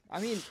 I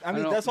mean,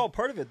 know. that's all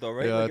part of it, though,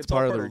 right? Yeah, like, it's it's all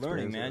part part of of the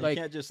learning, experience, man. yeah. You Like-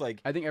 can't just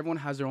like, I think everyone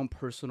has their own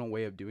personal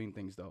way of doing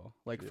things though.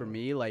 Like for Yeah.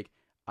 me, like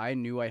I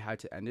knew I had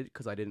to end it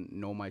because I didn't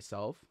know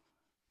myself.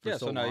 For Yeah,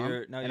 so so now long,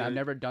 you're- now and you're- I've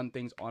never done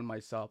things on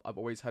myself. I've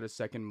always had a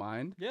second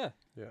mind, yeah,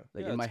 Yeah.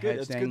 like yeah, in my it's good. head,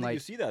 It's saying good that you like,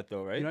 see that,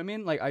 though, right? you know what I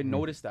mean? Like I Mhm.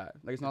 noticed that.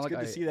 Like it's not it's like good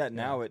I to see that yeah,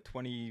 now at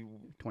 20,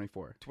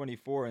 24.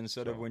 24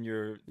 instead of So, when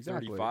you're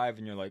exactly. 35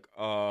 and you're like,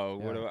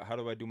 Yeah. how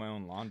do I do my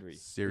own laundry?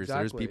 Seriously,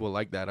 there's Exactly. people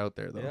like that out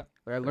there, though. Yeah.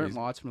 Like I learned Crazy.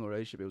 lots from the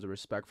relationship. It was a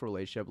respectful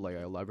relationship. Like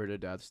I love her to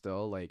death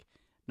still. Like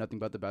nothing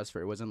but the best for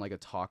her. It wasn't like a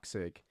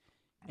toxic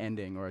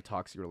ending or a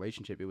toxic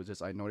relationship. It was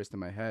just I noticed in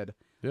my head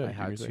Yeah, I you do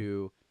had your thing.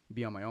 to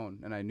be on my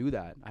own, and I knew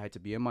that I had to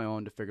be on my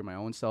own to figure my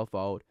own self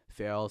out,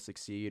 fail,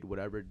 succeed,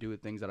 whatever, do the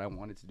things that I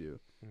wanted to do.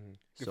 Mhm.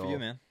 Good so for you,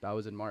 man. that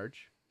was in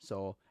March.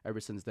 So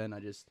ever since then, I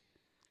just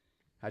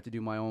had to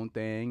do my own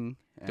thing.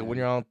 Doing and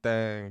your own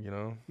thing, you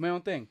know. my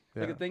own thing.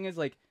 Like Yeah. the thing is,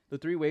 like the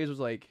 3 ways was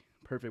like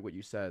perfect. What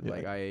you said, Yeah.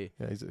 like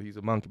Yeah, he's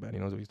a monk, man. He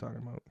knows what he's talking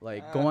about.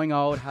 like Ah. going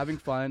out, having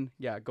fun.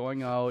 Yeah,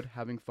 going out,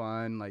 having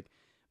fun, like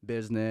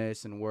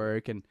business and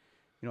work, and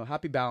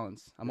happy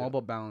balance. I'm all Yeah.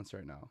 about balance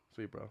right now.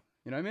 Sweet, bro.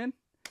 You know what I mean?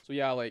 So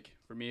yeah, like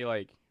for me,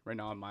 like right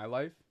now in my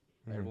life,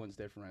 Mhm. everyone's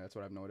different, right? That's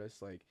what I've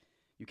noticed. Like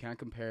you can't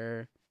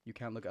compare, you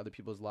can't look at other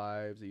people's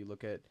lives, you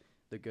look at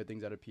the good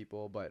things out of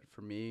people. But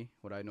for me,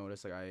 what I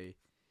noticed, like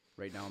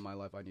right now in my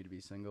life, I need to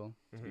be single,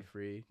 to be Mhm.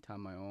 free,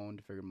 time my own,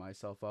 to figure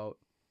myself out.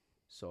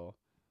 So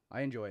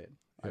I enjoy it.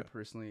 I Yeah.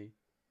 personally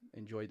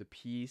enjoy the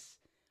peace,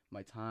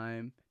 my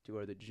time to go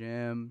to the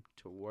gym,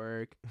 to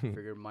work,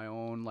 figure my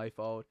own life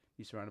out,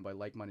 be surrounded by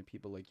like-minded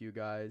people like you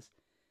guys.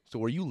 So,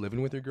 were you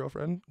living with your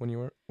girlfriend when you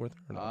were with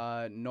her? Or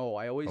no? No,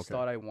 I always Okay.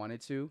 thought I wanted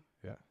to.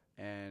 Yeah.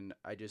 And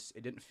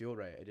it didn't feel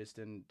right. I just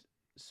didn't.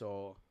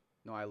 So,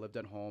 no, I lived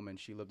at home and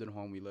she lived at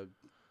home. We lived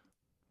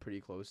pretty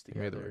close You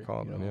made the together. right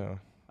call, you then, know. yeah.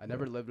 I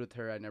never lived with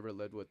her. I never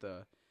lived with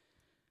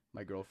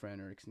my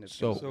girlfriend or significant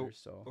So- other.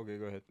 So Okay,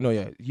 go ahead. No,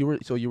 yeah. You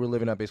were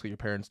living at basically your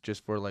parents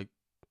just for like,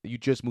 you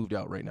just moved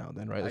out right now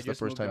then, right? I That's the just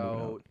first moved time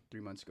moving out out.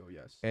 3 months ago.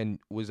 Yes, And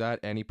was that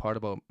any part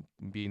about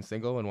being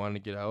single and wanting to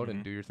get out Mhm.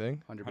 and do your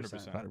thing?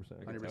 100%.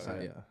 100%.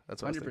 100%. Yeah,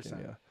 that's what I was thinking.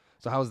 100%. Yeah.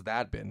 So how's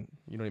that been?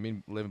 You know what I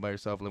mean? Living by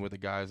yourself, living with the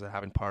guys,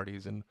 having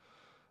parties and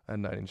at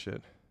night and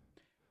shit.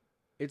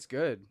 It's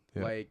good.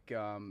 Yeah. Like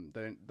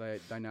the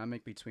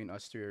dynamic between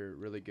us two are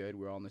really good.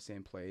 We're all in the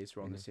same place.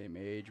 We're all in the same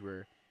age.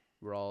 We're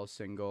all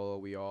single.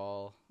 We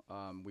all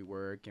we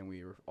work and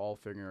we're all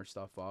figuring our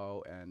stuff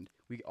out and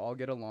we all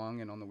get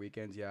along. And on the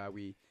weekends, yeah,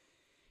 we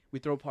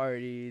throw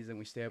parties and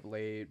we stay up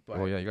late. But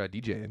Oh yeah, you got a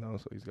DJ,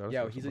 so he's got.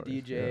 yeah, he's a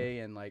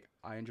DJ and like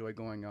I enjoy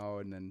going out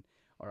and then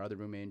our other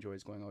roommate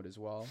enjoys going out as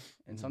well.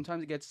 And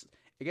sometimes it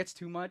gets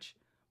too much,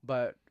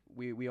 but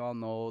we all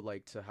know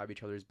like to have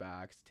each other's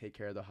backs, to take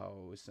care of the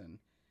house and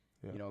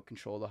Yeah. you know,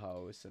 control the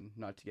house and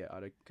not to get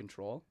out of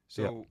control.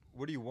 So,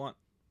 what do you want?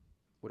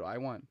 What do I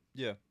want?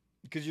 Yeah.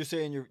 Because you're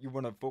saying you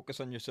want to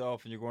focus on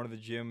yourself and you're going to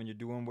the gym and you're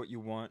doing what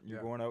you want. You're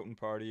Yeah. going out and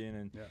partying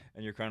and Yeah.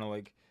 and you're kind of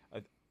like,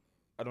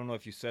 I don't know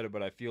if you said it,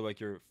 but I feel like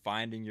you're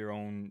finding your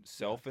own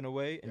self in a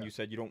way. And Yeah. you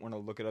said you don't want to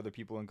look at other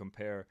people and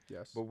compare.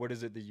 Yes. But what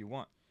is it that you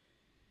want?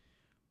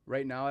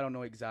 Right now, I don't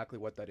know exactly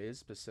what that is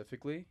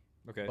specifically.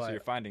 Okay, so But- you're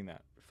finding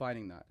that.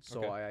 Finding that. So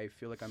Okay. I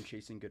feel like I'm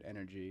chasing good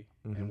energy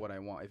Mhm. and what I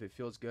want. If it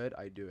feels good,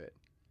 I do it.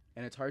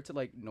 And it's hard to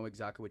like know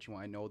exactly what you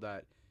want. I know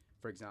that,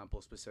 for example,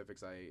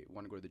 specifics, I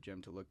want to go to the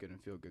gym to look good and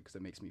feel good because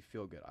it makes me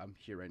feel good. I'm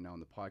here right now on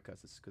the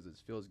podcast because it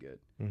feels good.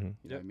 Mm-hmm. You know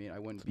Yep. what I mean? I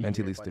wouldn't It's be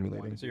mentally here if I didn't wanna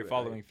stimulating. So do you're it,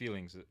 following right?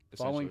 feelings, essentially.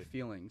 Following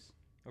feelings.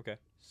 Okay.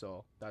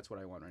 So that's what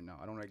I want right now.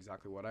 I don't know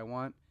exactly what I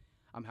want.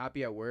 I'm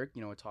happy at work,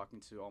 you know, talking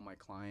to all my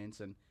clients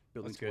and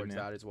building That's good, towards man.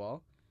 that as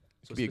well.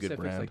 So Could be a good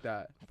specifics brand. like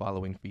that,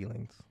 Following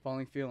feelings.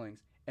 following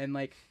feelings. And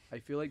like I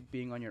feel like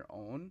being on your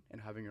own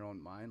and having your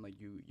own mind, like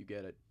you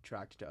get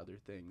attracted to other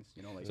things,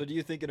 you know, like So do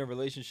you think in a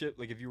relationship,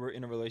 like if you were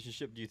in a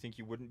relationship, do you think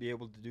you wouldn't be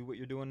able to do what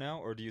you're doing now?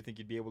 Or do you think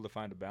you'd be able to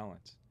find a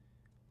balance?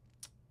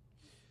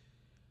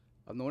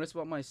 I've noticed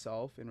about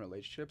myself in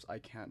relationships, I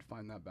can't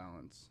find that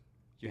balance.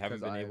 You haven't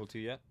Because been I've- able to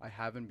yet? I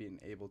haven't been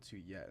able to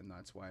yet, and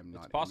that's why I'm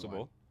not. in possible.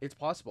 one. It's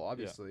possible,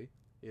 obviously,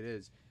 it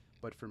is.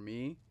 But for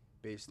me,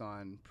 based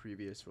on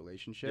previous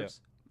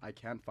relationships, I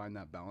can't find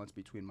that balance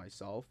between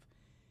myself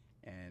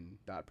and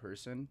that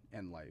person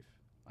and life.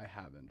 I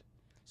haven't.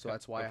 So Okay.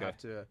 that's why Okay. I have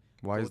to.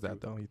 Why Go is that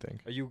through- though? You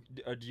think?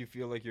 Do you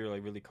feel like you're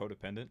like really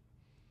codependent?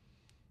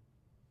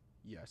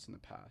 Yes, in the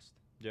past.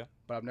 Yeah.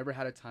 But I've never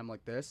had a time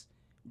like this,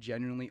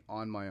 genuinely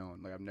on my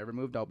own. Like I've never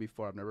moved out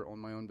before. I've never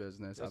owned my own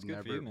business. That's I've good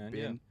for never you, man.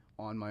 been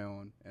on my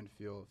own and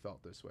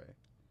felt this way.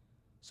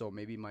 So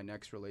maybe my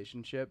next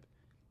relationship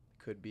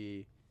could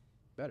be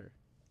better.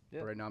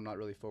 Yeah. But right now I'm not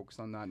really focused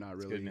on that. Not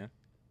It's really. good, man.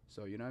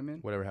 So you know what I mean?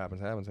 Whatever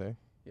happens, happens. Hey.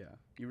 Yeah.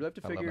 You really have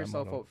to I love figure that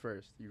yourself motto. out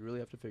first. You really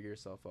have to figure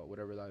yourself out,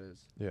 whatever that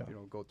is. Yeah. You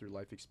know, go through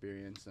life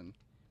experience and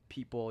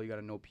people. You got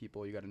to know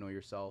people. You got to know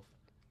yourself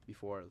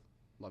before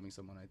loving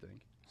someone, I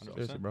think. So, 100%.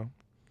 Seriously, bro. you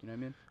know what I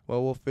mean?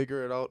 Well, we'll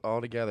figure it out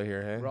all together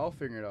here, hey. We're all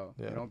figuring it out.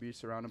 Yeah. You know, be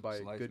surrounded by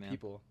It's life, good man.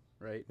 people,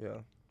 right? Yeah. You know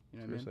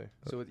what I Seriously. mean?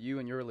 So with you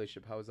and your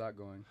relationship, how is that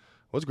going?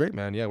 Well, it's great,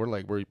 man. Yeah,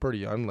 we're pretty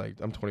young. Like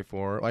I'm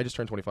 24. I just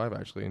turned 25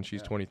 actually, and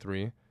she's Yeah.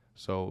 23.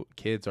 So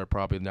kids are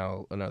probably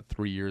now another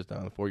 3 years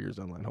down, 4 years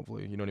down the line.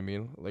 Hopefully, you know what I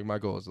mean. Like my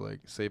goal is to,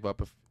 like save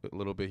up a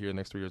little bit here the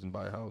next 3 years and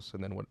buy a house,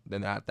 and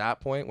then at that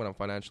point when I'm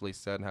financially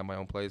set and have my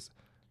own place,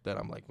 then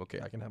I'm like,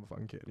 okay, I can have a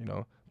fucking kid, you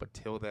know. But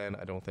till then,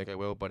 I don't think I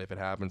will. But if it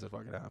happens, it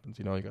fucking happens.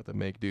 You know, you got to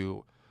make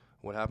do.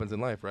 What happens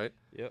in life, right?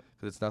 Yep.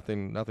 Because it's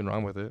nothing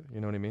wrong with it. You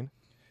know what I mean?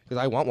 Because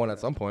I want one at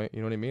some point. You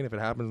know what I mean? If it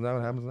happens now,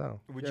 it happens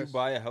now. Would you Yes.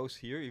 buy a house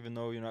here, even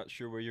though you're not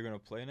sure where you're gonna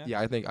play next? Yeah,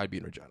 I think I'd be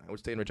in Regina. I would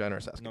stay in Regina or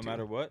Saskatoon. No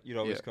matter what, you'd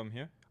always Yeah. come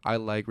here. I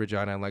like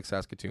Regina. I like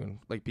Saskatoon.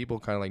 Like people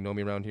kind of like know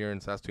me around here,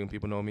 and Saskatoon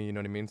people know me. You know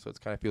what I mean? So it's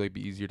kind of feel like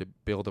be easier to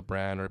build a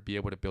brand or be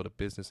able to build a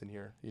business in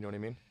here. You know what I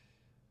mean?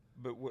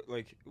 But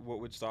what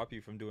would stop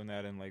you from doing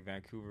that in like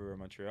Vancouver or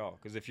Montreal?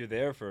 Because if you're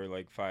there for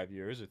like 5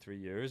 years or 3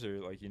 years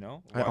or like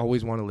I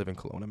always want to live in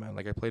Kelowna, man.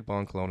 Like I played ball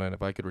in Kelowna, and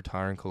if I could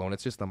retire in Kelowna,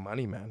 it's just the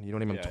money, man. You know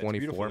what I mean? Yeah, I'm it's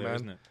beautiful 24, there, man.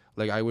 isn't it?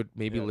 Like I would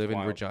maybe Yeah, it's live in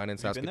wild. Regina and Have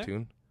you been there?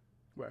 Saskatoon.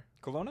 Where?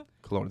 Kelowna?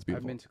 Kelowna's I've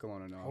beautiful. been to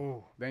Kelowna now.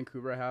 Oh,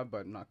 Vancouver I have,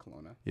 but not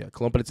Kelowna. Yeah,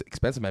 Kelowna, but it's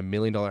expensive, man. $1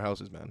 million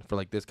houses, man. For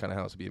like this kind of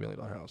house, it'd be $1 million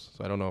house.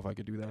 So I don't know if I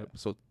could do that. Yeah.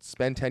 So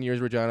spend 10 years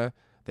Regina,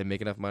 then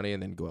make enough money,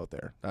 and then go out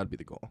there. That'd be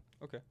the goal.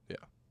 okay.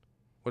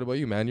 What about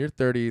you, man? You're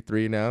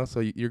 33 now, so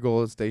your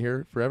goal is to stay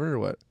here forever or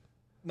what?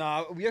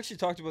 Nah, we actually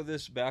talked about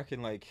this back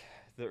in like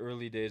the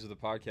early days of the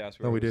podcast.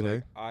 Where Oh, we it was did,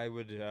 like, I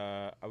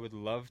would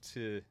love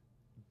to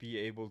be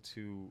able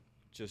to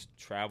just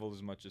travel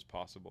as much as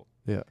possible.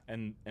 Yeah.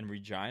 And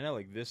Regina,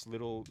 like this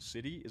little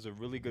city, is a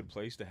really good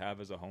place to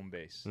have as a home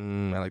base. I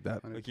like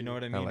that. Like you know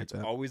what I mean? like It's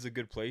that. always a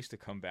good place to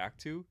come back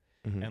to.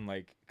 Mhm. And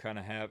like kind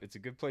of have it's a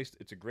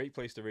great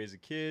place to raise a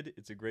kid.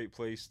 It's a great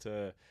place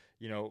to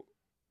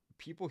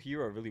people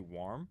here are really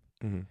warm.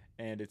 Mhm.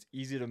 And it's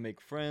easy to make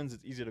friends.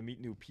 It's easy to meet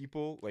new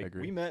people. Like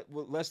agree. we met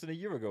less than a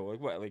year ago. Like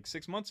what? Like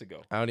 6 months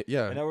ago.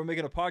 Yeah. And now we're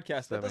making a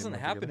podcast. 7, That doesn't 8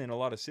 months happen together. in a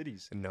lot of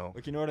cities. No.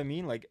 Like, you know what I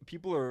mean? Like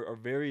people are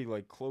very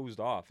like closed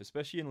off,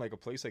 especially in like a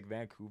place like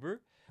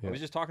Vancouver. Yeah. I was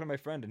just talking to my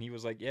friend and he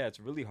was like, yeah, it's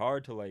really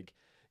hard to like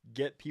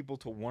get people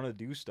to want to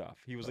do stuff.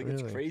 He was like,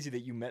 Really? it's crazy that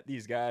you met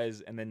these guys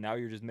and then now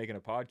you're just making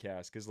a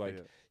podcast. Cause like,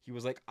 Yeah. he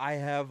was like, I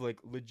have like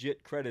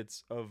legit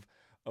credits of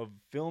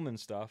film and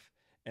stuff.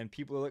 And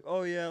people are like,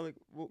 oh yeah, like,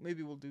 well,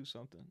 maybe we'll do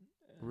something.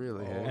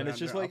 Really? Oh, eh? And it's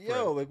just they're like, up for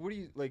yo, it. like, what do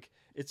you like?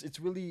 It's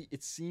really.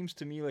 It seems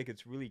to me like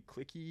it's really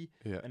cliquey,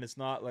 Yeah. and it's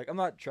not like I'm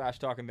not trash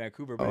talking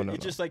Vancouver, but Oh, it's no.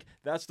 just like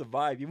that's the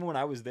vibe. Even when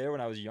I was there,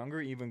 when I was younger,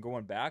 even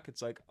going back,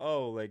 it's like,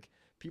 oh, like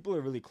people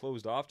are really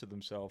closed off to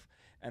themselves,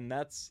 and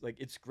that's like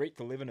it's great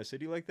to live in a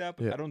city like that,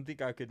 but Yeah. I don't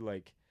think I could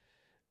like,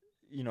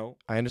 you know,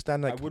 I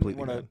understand that I wouldn't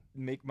completely. want to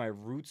make my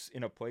roots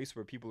in a place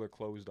where people are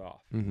closed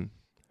off, Mm-hmm.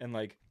 and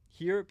like.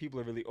 Here, people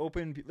are really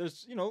open.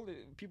 There's, you know,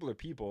 people are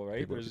people, right?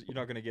 People are You're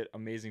not gonna get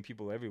amazing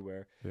people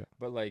everywhere. Yeah.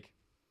 But like,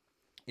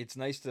 it's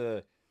nice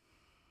to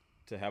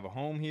have a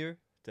home here,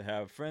 to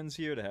have friends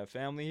here, to have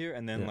family here,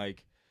 and then Yeah.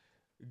 like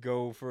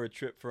go for a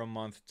trip for a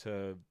month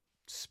to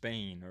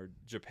Spain or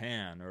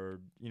Japan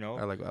or you know.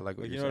 I like what Like,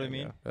 you're you know what I saying,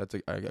 mean?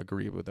 yeah. I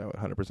agree with that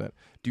 100%.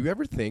 Do you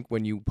ever think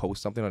when you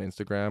post something on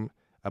Instagram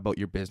about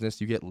your business,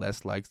 you get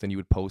less likes than you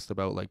would post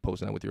about like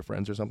posting it with your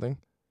friends or something?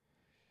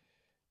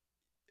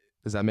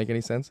 Does that make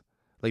any sense?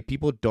 Like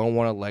people don't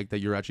want to like that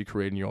you're actually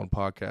creating your own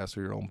podcast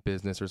or your own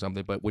business or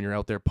something, but when you're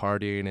out there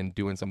partying and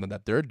doing something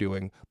that they're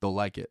doing, they'll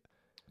like it.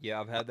 Yeah,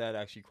 I've had that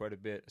actually quite a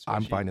bit. I'm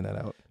especially- finding that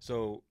out.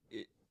 So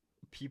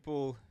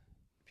people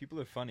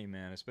are funny,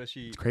 man.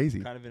 Especially It's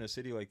crazy. kind of in a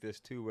city like this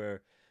too,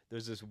 where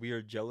there's this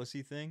weird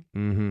jealousy thing.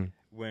 Mm-hmm.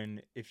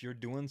 When if you're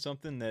doing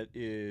something that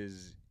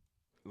is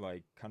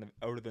like kind of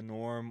out of the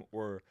norm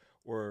or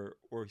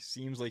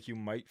seems like you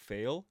might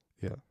fail,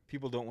 Yeah.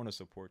 people don't want to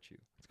support you.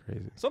 It's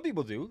crazy. Some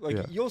people do. Like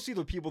Yeah. you'll see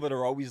the people that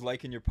are always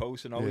liking your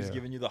posts and always Yeah.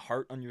 giving you the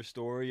heart on your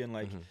story and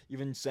like Mhm.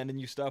 even sending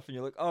you stuff and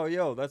you're like, oh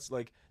yo, that's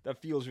like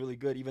that feels really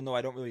good, even though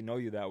I don't really know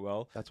you that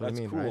well. That's what I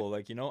mean, cool. right?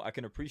 Like, you know, I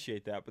can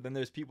appreciate that. But then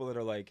there's people that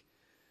are like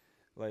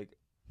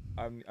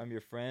I'm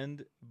your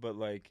friend, but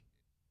like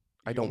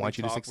I don't only want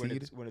you to talk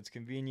succeed. when it's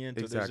convenient,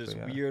 or Exactly, there's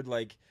this yeah. weird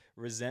like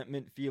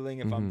resentment feeling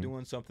if I'm Mhm.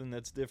 doing something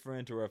that's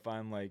different, or if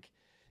I'm like,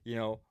 you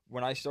know,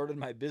 when I started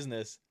my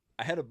business,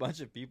 I had a bunch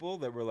of people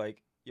that were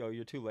like, yo,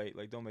 you're too late,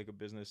 like don't make a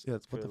business Yeah,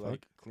 for what the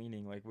like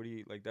cleaning, like what do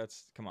you like,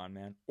 that's come on,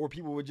 man. Or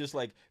people would just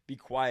like be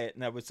quiet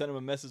and I would send them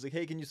a message like,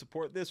 hey, can you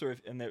support this, or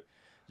if and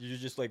you're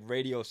just like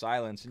radio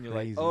silence and you're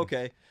Crazy. like, oh,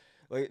 okay,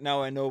 like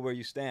now I know where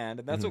you stand,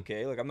 and that's Mhm.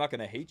 okay. Like I'm not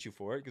gonna hate you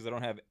for it because I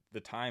don't have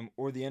the time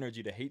or the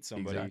energy to hate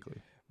somebody,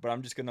 Exactly. but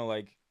I'm just gonna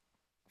like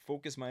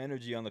focus my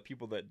energy on the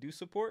people that do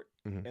support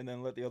Mhm. and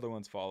then let the other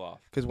ones fall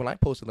off. Because when I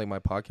posted like my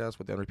podcast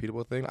with the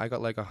unrepeatable thing, I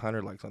got like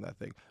 100 likes on that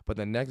thing. But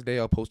the next day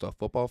I'll post a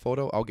football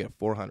photo, I'll get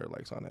 400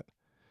 likes on it.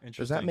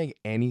 Does that make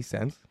any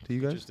sense to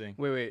you guys? Interesting?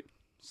 Wait.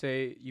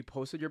 Say you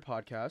posted your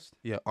podcast.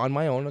 Yeah, on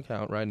my own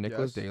account, right?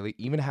 Nicholas Yes. Daly.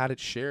 Even had it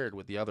shared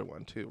with the other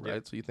one too, right? Yeah.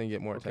 So you think you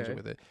get more attention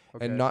Okay. with it.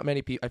 Okay. And not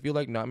many people. I feel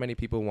like not many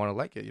people want to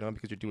like it, you know,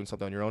 because you're doing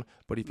something on your own.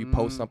 But if you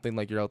post Mm. something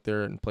like you're out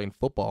there and playing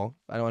football,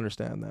 I don't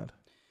understand that.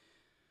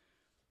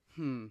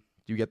 Do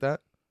you get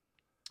that?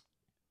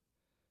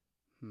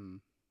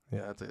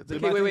 Yeah, it's Did Okay,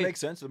 my thing wait. make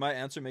sense? Did my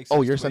answer make sense?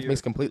 Oh, your to sense what makes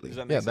you're- completely. does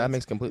that Yeah, make that sense?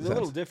 makes complete It's a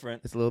little sense.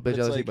 different. It's a little bit It's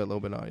jealousy, like- but a little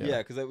bit not. Yeah,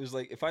 because it was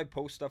like if I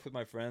post stuff with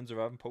my friends or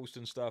if I'm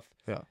posting stuff.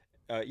 Yeah.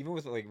 Even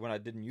with like when I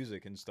did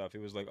music and stuff, it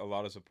was like a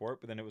lot of support.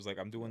 But then it was like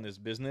I'm doing this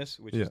business,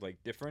 which Yeah. is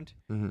like different.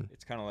 Mm-hmm.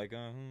 It's kind of like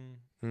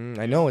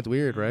I know it's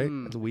weird, right?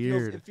 Mm. It's It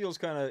weird. feels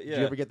kind of Did yeah.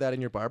 you ever get that in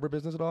your barber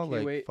business at all? Okay,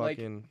 Like wait, like-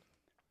 fucking.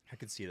 I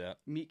could see that.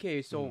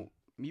 So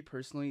me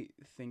personally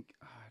think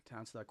to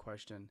answer that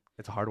question,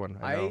 It's a hard one.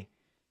 I know.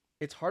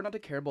 it's hard not to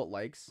care about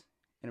likes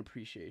and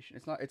appreciation.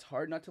 It's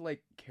hard not to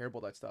like care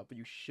about that stuff, but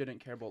you shouldn't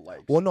care about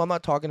likes. Well, no, I'm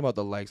not talking about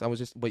the likes. I was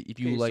just, but if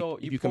you Okay, like, so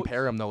if you you po-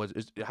 compare them though,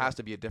 it has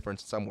to be a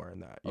difference somewhere in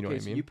that. You know what I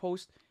so mean? you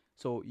post.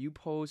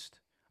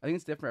 I think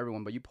it's different for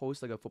everyone, but you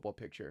post like a football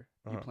picture.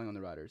 You Uh-huh. playing on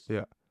the Riders.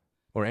 Yeah.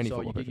 Or any so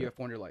football you picture. get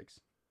 400 likes,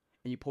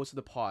 and you posted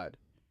the pod.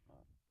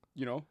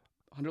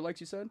 100 likes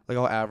you said. Like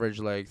I'll average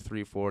like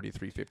 340,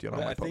 350 on all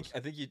But my I think posts. I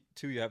think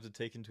you have to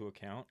take into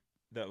account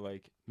that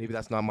like Maybe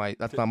that's not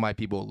my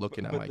people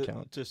looking at my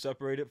account. to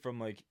separate it from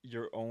like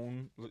your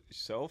own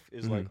self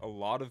is Mhm. like a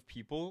lot of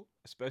people,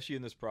 especially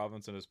in this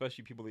province and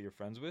especially people that you're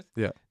friends with.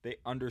 Yeah. They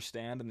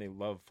understand and they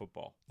love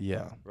football,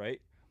 Yeah.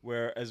 right?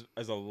 Whereas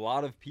as a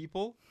lot of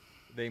people,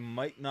 they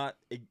might not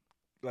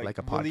Like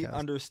a really podcast.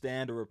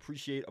 understand or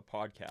appreciate a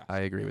podcast. I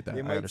agree with that. They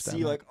I might understand.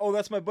 see that. like, oh,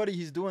 that's my buddy,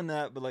 he's doing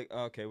that, but like,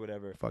 okay,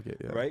 whatever. Fuck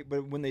it. Yeah. Right,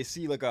 but when they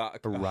see like a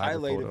Rider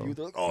highlight photo. of you,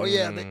 they're like, "Oh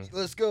yeah, Mm.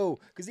 let's go."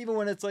 Because even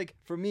when it's like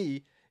for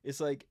me, it's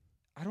like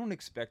I don't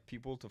expect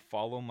people to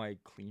follow my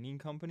cleaning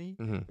company.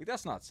 Mhm. Like,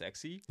 that's not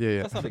sexy.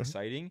 Yeah. That's not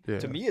exciting. Yeah.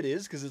 To me, it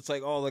is, because it's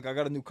like, oh, like I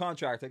got a new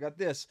contract. I got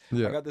this.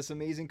 Yeah. I got this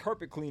amazing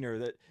carpet cleaner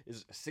that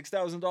is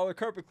 $6,000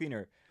 carpet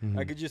cleaner. Mhm.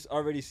 I could just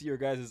already see your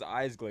guys'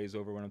 eyes glaze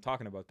over when I'm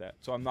talking about that.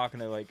 So I'm not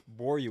gonna like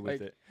bore you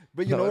with Like, it.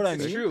 But you no, know what I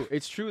It's mean? true.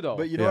 It's true though.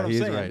 But you know Yeah, what I'm he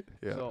is saying? right.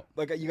 Yeah. So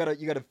Like you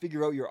gotta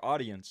figure out your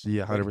audience.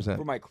 Yeah, Like, 100%.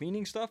 for my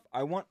cleaning stuff,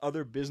 I want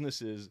other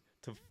businesses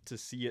to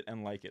see it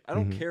and like it. I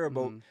don't Mhm. care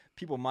about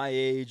people my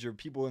age or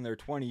people in their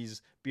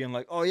 20s being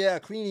like, oh yeah,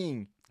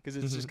 cleaning, because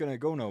it's just gonna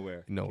go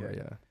nowhere. Nowhere, Okay.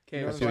 yeah. okay,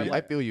 You know I what feel I'm you,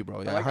 saying? I feel you,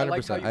 bro. Yeah, I like how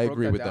 100%. you I broke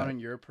agree that with down that. in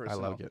your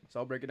personal. like it. So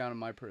I'll break it down in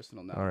my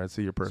personal now. All right,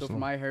 so your personal. So for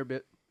my hair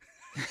bit.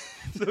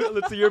 So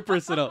let's see your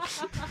personal.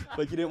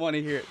 Like you didn't want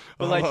to hear it.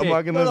 But like, I'm hey,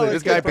 not gonna say this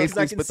it's guy good, because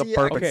I basically can spit the see- I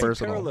perfect can see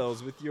personal.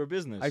 parallels with your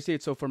business. I see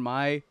it. So for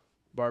my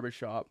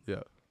barbershop.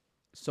 Yeah.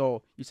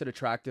 So you said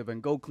attractive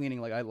and go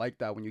cleaning. Like I like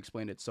that when you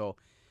explained it.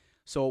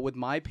 So with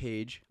my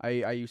page,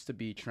 I used to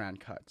be Tran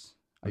Cuts.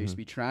 I used to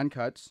be Tran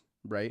Cuts,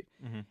 right?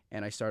 Mhm.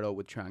 And I started out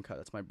with Tran Cut.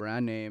 That's my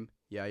brand name.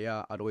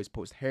 Yeah. I'd always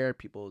post hair,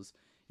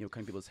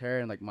 cutting people's hair,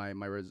 and like my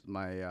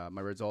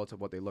results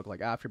of what they look like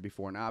after,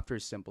 before and after.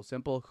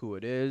 Simple, who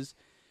it is,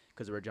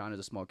 because Regina is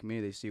a small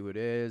community. They see who it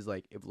is,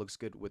 like if it looks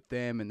good with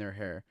them and their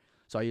hair.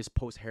 So I just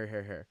post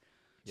hair.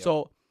 Yep.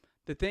 So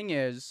the thing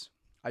is,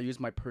 I use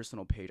my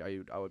personal page.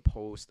 I would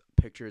post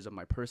pictures of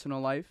my personal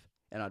life,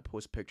 and I'd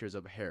post pictures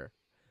of hair.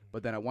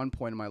 But then at one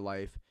point in my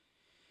life,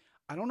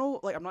 I don't know,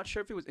 like I'm not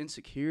sure if it was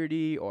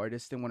insecurity or I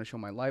just didn't want to show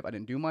my life. I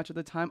didn't do much at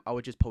the time. I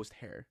would just post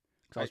hair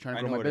because I was trying to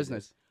I grow know my what it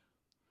business. is.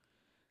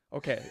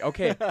 Okay,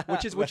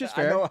 which is I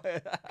fair. know-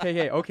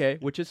 Okay,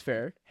 which is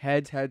fair.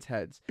 Heads.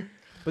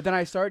 But then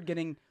I started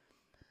getting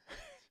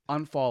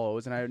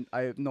unfollows, and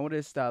I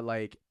noticed that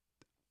like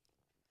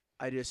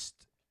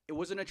it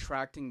wasn't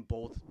attracting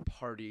both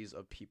parties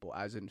of people,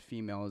 as in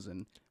females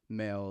and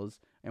males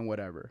and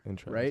whatever,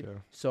 Interesting, right? yeah.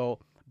 So,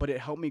 but it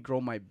helped me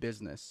grow my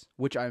business,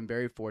 which I'm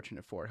very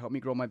fortunate for. It helped me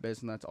grow my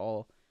business. That's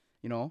all,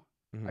 Mhm.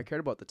 I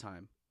cared about the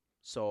time.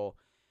 So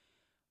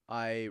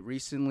I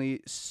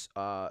recently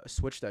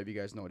switched that. If you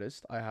guys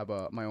noticed, I have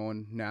my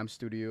own Nam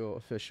Studio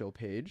official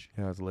page.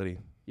 Yeah, it's litty.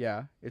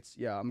 Yeah,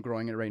 I'm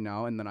growing it right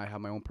now, and then I have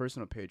my own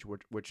personal page,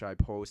 which I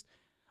post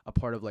a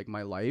part of like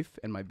my life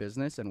and my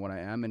business and what I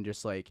am, and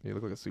just like You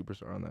look like a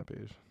superstar on that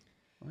page.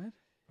 what?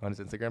 On his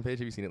Instagram page,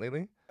 have you seen it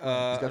lately? I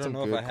got don't some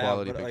know if good I have,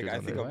 quality but like pictures I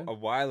on think there. a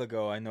while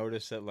ago I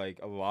noticed that like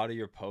a lot of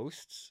your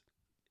posts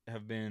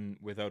have been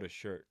without a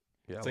shirt.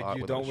 Yeah, It's a like lot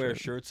you without don't wear shirt.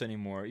 shirts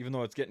anymore, even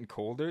though it's getting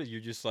colder. You're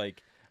just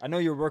like, I know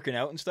you're working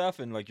out and stuff,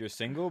 and like you're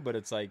single, but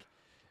it's like,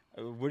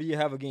 what do you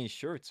have against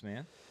shirts,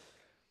 man?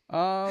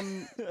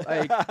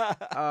 Like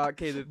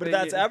okay, the But thing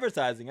that's is-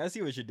 advertising. I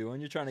see what you're doing.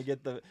 You're trying to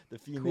get the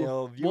female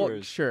Well,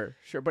 viewers. sure,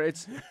 but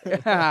it's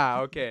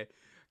okay.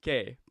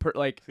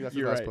 Like See, that's the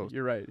you're best right. post.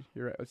 You're right.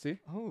 Let's see.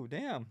 Oh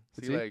damn!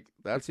 See, see? like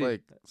that's see.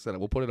 like set up.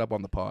 We'll put it up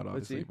on the pod, Let's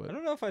obviously. see. But I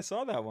don't know if I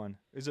saw that one.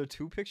 Is there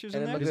two pictures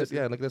and in then there? look at this.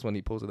 Yeah, look at this one.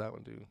 He posted that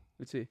one too.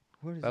 Let's see.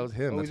 What is That it? was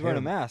him. Oh, That's he's wearing a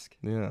him. mask.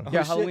 Yeah. Oh, Yeah,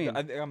 shit. Halloween.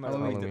 I think I might have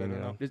Halloween, liked it. I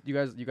don't yeah.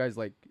 know. You guys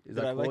like? Is Did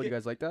I that cool? like You it?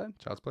 guys like that?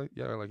 Child's play.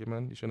 Yeah, I like it,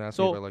 man. You shouldn't ask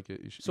So- me if I like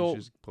it. You should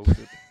just post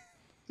it.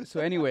 So,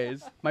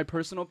 anyways, my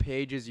personal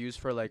page is used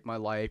for like my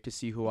life, to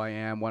see who I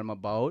am, what I'm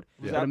about.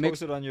 Was Yeah. that But it makes-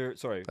 posted on your?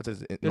 Sorry. That's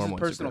his is normal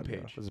personal Instagram, yeah.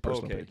 page. This is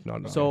personal Okay. page. No.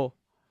 So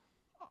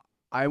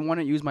I want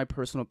to use my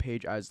personal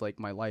page as like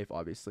my life,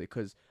 obviously,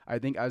 because I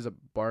think as a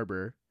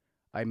barber,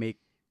 I make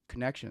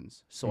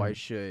connections. So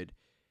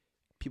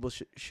people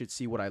should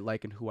see what I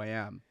like and who I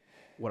am,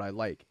 what I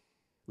like.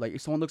 Like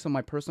if someone looks on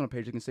my personal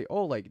page, they can say,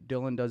 "Oh, like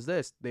Dylan does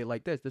this. They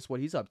like this. This is what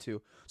he's up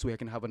to." So we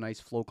can have a nice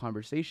flow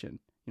conversation.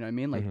 You know what I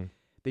mean? Like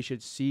they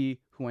should see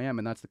who I am,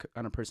 and that's the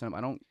kind of person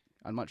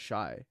I'm not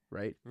shy,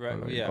 right? Right.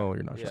 Oh, Yeah. Oh,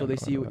 you're not Yeah. sure. So they No,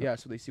 see, no, no.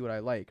 so they see what I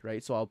like,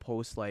 right? So I'll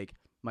post like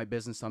my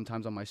business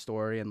sometimes on my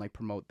story and like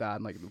promote that,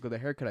 and like look at the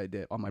haircut I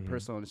did on my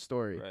personal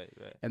story. Right.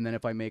 And then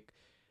if I make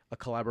a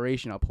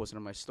collaboration, I'll post it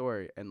on my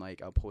story, and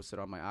like I'll post it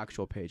on my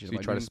actual page. So And you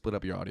if try I'm to doing- split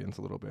up your audience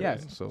a little bit.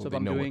 yes. So if they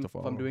I'm know doing what to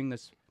follow. if I'm doing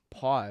this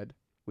pod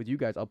with you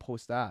guys, I'll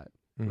post that,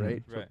 Mhm.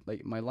 right? Right. So,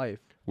 like my life.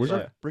 Where's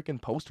So our freaking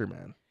poster,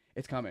 man?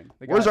 it's coming.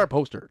 Where's our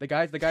poster? the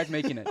guy's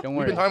making it? Don't We've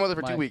worry. been talking about it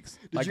for My- 2 weeks.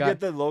 my Did you guy- get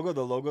the logo?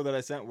 The logo that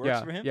I sent works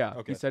yeah, for him. Yeah.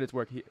 Okay. He said it's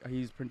work.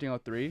 He's printing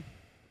out 3,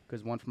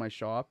 because one for my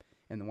shop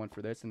and the one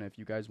for this. And if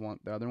you guys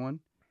want the other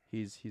one,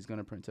 he's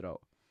gonna print it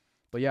out.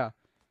 But yeah,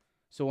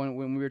 so when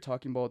we were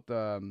talking about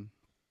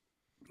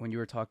when you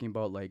were talking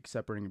about like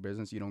separating your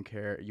business, you don't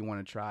care, you want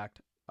to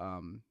attract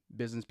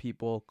business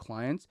people,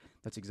 clients.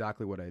 That's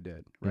exactly what I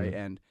did, right?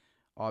 Mhm. And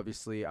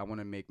obviously, I want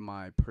to make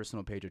my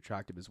personal page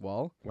attractive as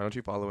well. Why don't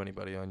you follow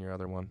anybody on your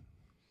other one?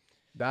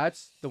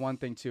 That's the one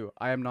thing too.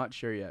 I am not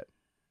sure yet.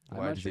 I'm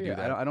Why not did sure you do yet.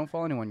 that? I don't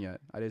follow anyone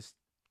yet. I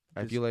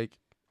I feel like.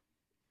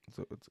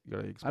 So you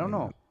gotta I explain don't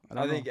know. that.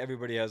 I think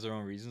everybody has their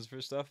own reasons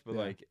for stuff, but Yeah.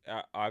 like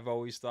I've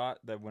always thought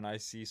that when I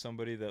see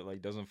somebody that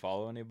like doesn't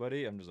follow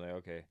anybody, I'm just like,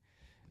 okay,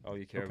 all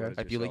you care Okay. about is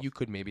I feel like yourself. you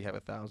could maybe have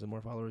 1,000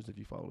 more followers if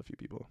you followed a few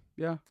people.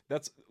 Yeah.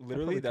 That's probably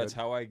literally that's could.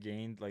 how I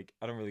gained. Like,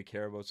 I don't really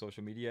care about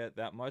social media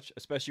that much,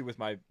 especially with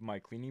my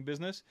cleaning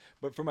business.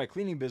 But for my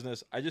cleaning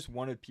business, I just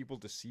wanted people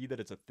to see that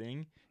it's a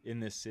thing in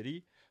this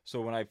city.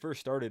 So when I first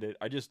started it,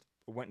 I just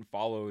went and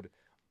followed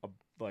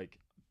like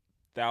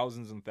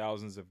thousands and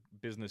thousands of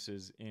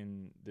businesses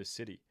in this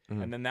city,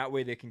 and then that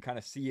way they can kind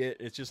of see it.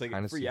 It's just like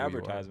Kinda a free see who you are.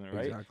 advertisement,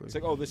 right? Exactly. It's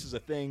like, oh, this is a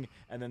thing,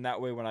 and then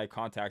that way when I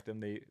contact them,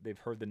 they've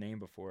heard the name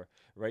before,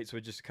 right? So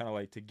it just kind of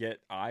like to get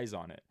eyes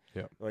on it.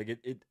 Yeah. Like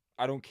it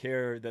I don't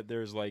care that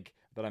there's like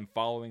that I'm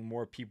following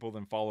more people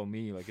than follow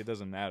me. Like, it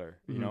doesn't matter,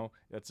 you know.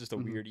 That's just a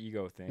weird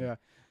ego thing. Yeah.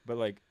 But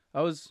like,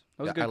 That was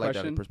a Yeah, good I like that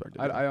question. perspective,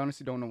 I, yeah. I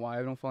honestly don't know why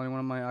I don't follow anyone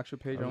on my actual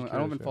page. I was I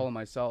don't even curious, yeah. follow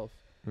myself.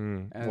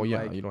 And Well,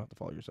 yeah, like- you don't have to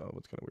follow yourself.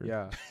 It's kind of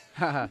weird.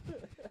 Yeah.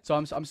 So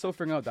I'm still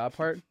figuring out that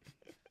part.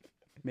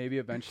 Maybe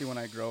eventually when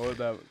I grow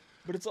that.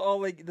 but it's all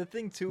like the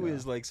thing too Yeah.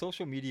 is like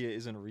social media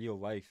isn't real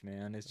life,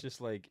 man. It's just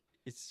like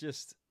it's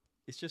just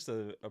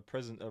a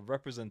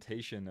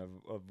representation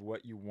of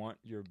what you want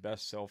your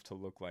best self to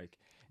look like.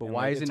 But And,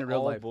 why like, isn't it's it real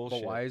all life?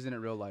 bullshit. But why isn't it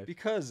real life?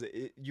 Because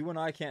you and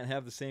I can't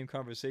have the same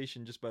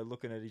conversation just by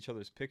looking at each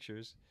other's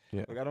pictures.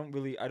 Yeah. Like,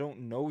 I don't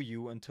know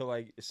you until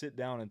I sit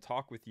down and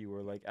talk with you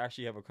or like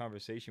actually have a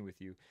conversation with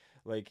you.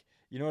 Like,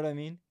 you know what I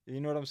mean? You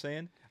know what I'm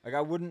saying? Like,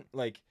 I wouldn't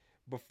like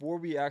before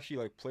we actually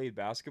like played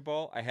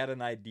basketball, I had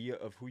an idea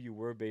of who you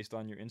were based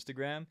on your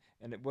Instagram,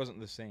 and it wasn't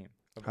the same.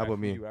 How about who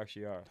me? You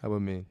actually are. How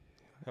about me?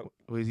 How-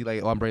 Was he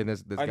like, oh, I'm bringing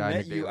this I guy? met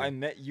Nick you. Daly. I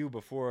met you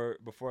before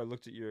I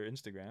looked at your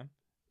Instagram,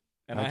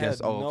 and I I, guess-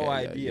 had oh, no okay,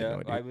 yeah, idea. no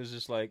idea. I was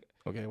just like,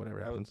 Okay,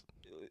 whatever I happens.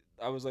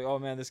 was like, oh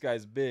man, this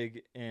guy's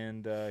big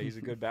and he's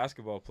a good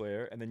basketball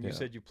player. And then you Yeah.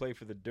 said you play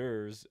for the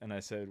Durs, and I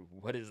said,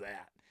 what is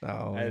that?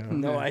 Oh, I had yeah.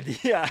 no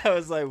idea. I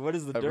was like, what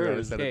is the I forgot I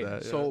Durs? said it. Okay,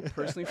 that, yeah. so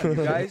personally for you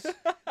guys,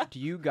 do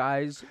you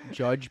guys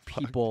judge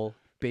people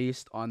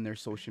based on their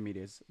social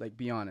medias? Like,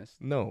 be honest.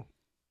 No.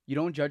 You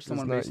don't judge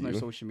someone not based on their you.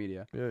 social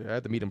media. Yeah, I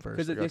had to meet him first.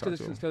 Because I gotta talk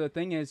to him. the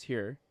thing is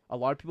here, a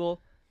lot of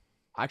people,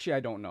 actually,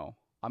 I don't know.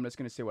 I'm just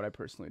going to say what I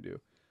personally do.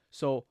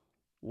 So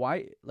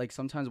why, like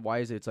sometimes why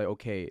is it, it's like,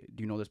 okay,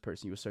 do you know this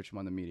person? You search them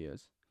on the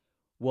medias.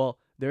 Well,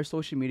 their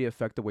social media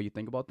affect the way you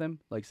think about them,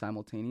 like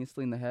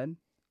simultaneously in the head,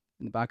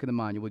 in the back of the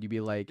mind. Would you be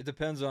like, It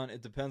depends on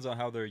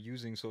how they're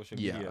using social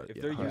Yeah, media. If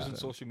yeah, they're using 100%.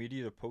 social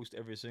media to post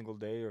every single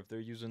day, or if they're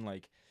using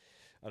like,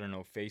 I don't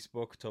know,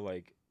 Facebook to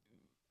like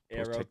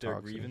air Post out their TikToks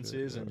and shit,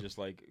 grievances and yeah. just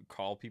like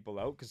call people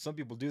out, because some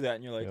people do that,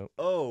 and you're like, Yep.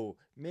 oh,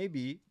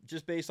 maybe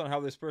just based on how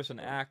this person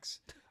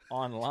acts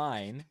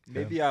online,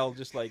 maybe I'll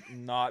just like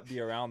not be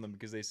around them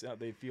because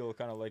they feel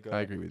kind of like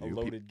I agree with a you.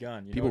 loaded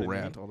gun. You People know what I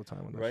mean? rant all the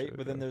time on that Right, shit,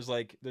 but then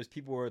yeah. there's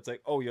people where it's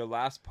like, oh, your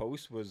last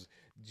post was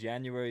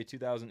January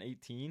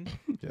 2018.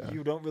 Yeah.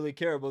 You don't really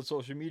care about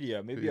social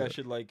media. Maybe I Yeah.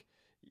 should like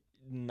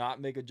not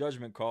make a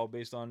judgment call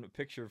based on a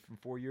picture from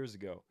 4 years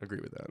ago. Agree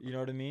with that. You know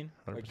what I mean?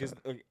 Like, 'cause,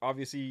 100%. like,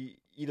 obviously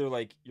either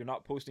like you're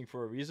not posting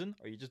for a reason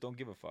or you just don't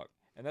give a fuck,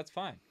 and that's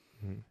fine.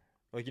 Mhm.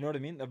 Like, you know what I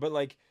mean? But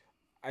like,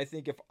 I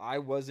think if I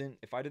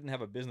didn't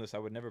have a business, I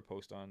would never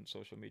post on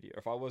social media.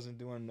 If I wasn't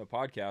doing a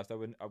podcast,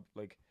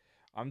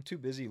 I'm too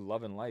busy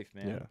loving life,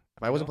 man. Yeah.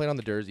 If I wasn't playing on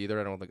the Durs either,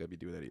 I don't think I'd be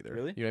doing that either.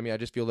 Really? You know what I mean? I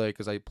just feel like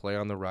because I play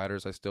on the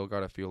Riders, I still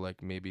gotta feel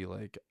like maybe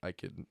like I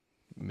could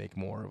make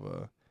more of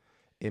a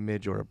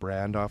image or a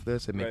brand off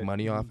this and make Right.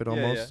 money off it Yeah,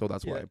 almost. yeah. So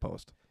that's why Yeah. I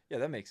post. Yeah,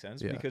 that makes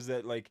sense, Yeah. because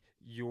that like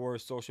your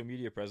social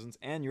media presence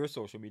and your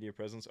social media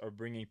presence are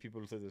bringing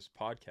people to this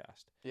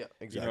podcast. Yeah,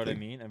 You know what I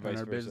mean? And vice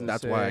our versa. business.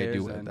 That's why I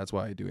do Says it. and- That's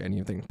why I do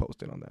anything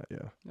posted on that.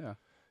 Yeah. yeah.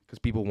 Because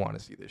people want to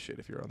see this shit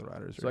if you're on the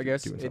Riders. So or I if you're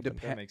guess doing it something.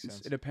 That makes depends.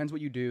 sense. It depends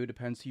what you do.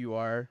 Depends who you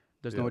are.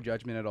 There's no Yeah.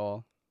 judgment at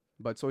all.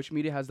 But social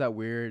media has that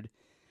weird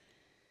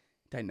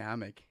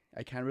dynamic.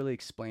 I can't really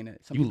explain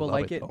it. Some You people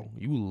love like it, though.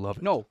 You love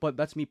it. No, but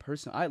that's me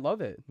personally. I love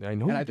it. I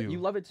know And you I do. think you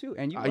love it too.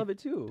 And you I- love it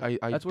too. I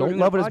That's what we're don't doing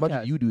love on it the as much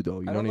podcast. as you do, though.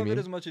 You I know don't what I love mean? it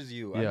as much as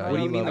you. Yeah, What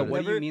do I you mean though? love it.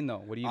 What do you mean though?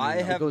 What do you mean? I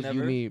though? have It goes never-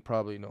 you, me,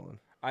 probably Nolan.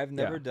 I've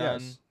never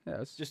done.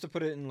 Yes. Just to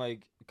put it in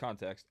like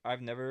context,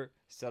 I've never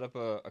set up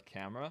a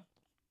camera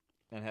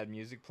and had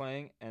music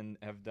playing and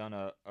have done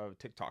a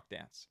TikTok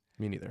dance.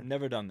 Me neither.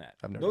 Never done that.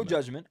 I've never No done that.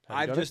 judgment. Have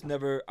you I've done just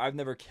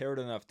never cared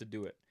enough to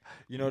do it.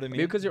 You know what I mean?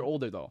 Maybe because you're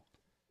older though.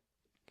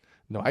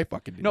 No, I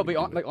fucking didn't. No, but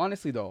do it. like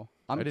honestly though,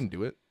 I didn't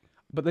do it.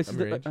 But this I'm is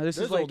your the- age. this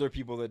There's is like older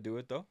people that do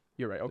it though.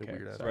 you're right. They're Okay,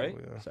 weird ass sorry.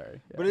 people, yeah.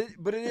 Sorry. Yeah.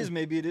 But it is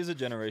maybe it is a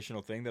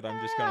generational thing that I'm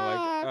just kind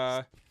of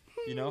like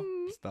you know,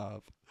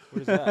 Stop.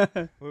 what is that?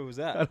 What was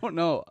I that? don't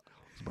know.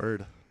 It's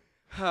bird.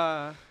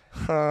 But,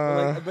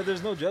 but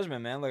there's no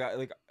judgment, man.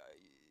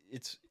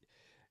 It's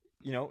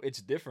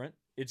it's different.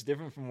 It's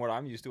different from what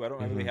I'm used to. I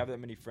don't really Mhm. have that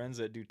many friends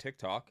that do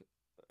TikTok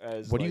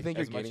as What do you like, think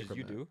you're as much gaining as from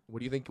you that? do. What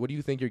do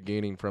you think you're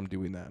gaining from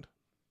doing that?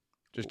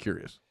 Just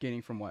curious.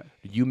 Gaining from what?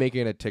 You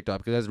making a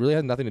TikTok because it really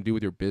has nothing to do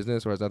with your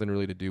business or has nothing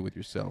really to do with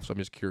yourself. So I'm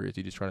just curious.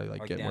 You just trying to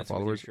like get more dancing with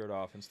followers? your shirt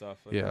off and stuff.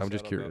 Like, Yeah, what's I'm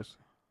just that about? curious.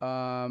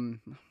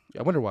 Yeah,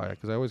 I wonder why.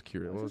 Because I was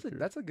curious.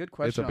 that's a good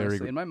question. very Honestly.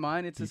 good- In my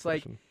mind, it's Deep just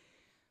like question.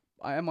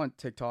 I am on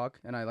TikTok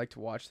and I like to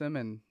watch them,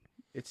 and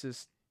it's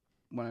just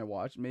when I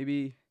watch,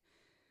 maybe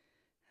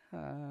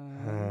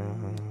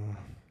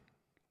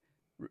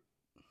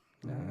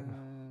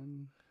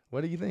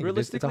What do you think?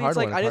 Realistically, it's a hard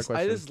like one. I It's a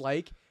hard just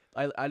question.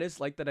 I just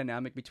like the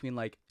dynamic between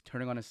like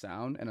turning on a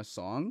sound and a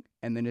song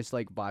and then just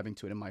like vibing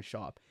to it in my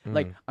shop.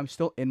 Like Mhm. I'm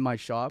still in my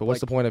shop. But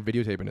what's like, the point of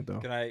videotaping it though?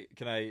 Can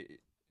I?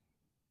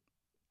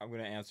 I'm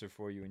gonna answer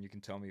for you, and you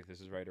can tell me if this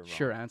is right or wrong.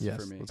 Sure, answer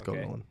Yes, for me. let's go,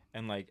 Okay. Nolan.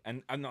 And like,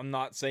 and I'm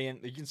not saying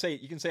you can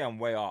say I'm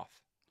way off,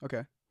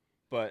 Okay.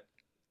 but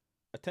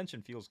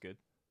attention feels good,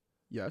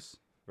 Yes.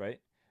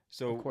 right?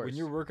 So Of course. when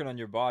you're working on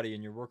your body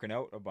and you're working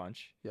out a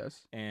bunch,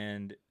 Yes.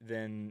 and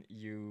then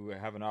you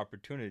have an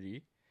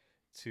opportunity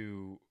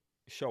to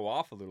show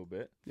off a little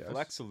bit, Yes.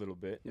 flex a little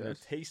bit in a Yes.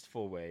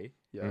 tasteful way,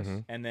 Yes.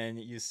 Mhm. and then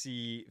you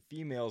see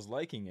females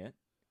liking it,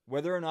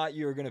 whether or not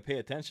you're going to pay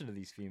attention to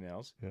these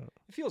females, Yeah.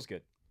 it feels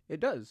good, It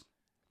does.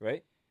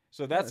 right?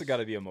 So that's Yes. got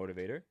to be a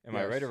motivator. Am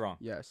I Yes. right or wrong?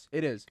 Yes,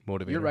 it is.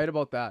 Motivator. You're right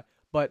about that.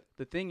 But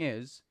the thing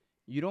is,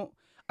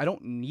 I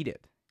don't need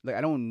it. Like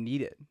I don't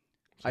need it.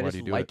 So I why do just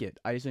you do like it? it.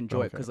 I just enjoy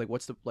it Okay. because like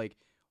what's the like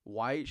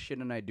why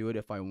shouldn't I do it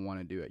if I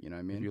want to do it? You know what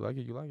I mean? If you like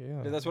it, you like it.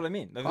 Yeah. Yeah, that's what I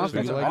mean. There's Honestly,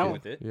 nothing you like wrong it?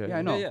 with it. Yeah,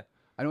 I know. Yeah.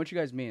 I know what you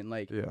guys mean.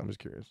 Like Yeah, I'm just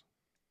curious.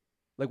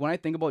 like when I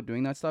think about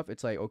doing that stuff,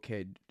 it's like,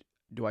 okay,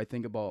 do I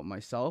think about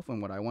myself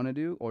and what I want to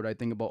do, or do I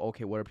think about,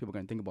 okay, what are people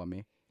gonna think about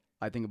me?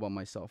 I think about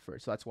myself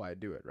first. So that's why I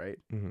do it, right?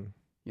 Mm-hmm. You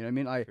know what I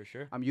mean? For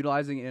sure. I'm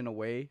utilizing it in a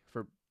way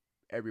for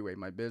every way.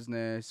 My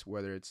business,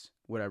 whether it's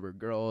whatever,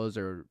 girls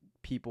or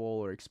people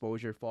or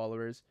exposure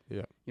followers.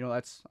 Yeah. You know,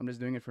 I'm just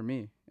doing it for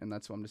me, and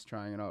that's what I'm just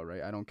trying it out,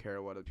 right? I don't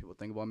care what other people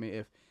think about me.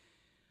 If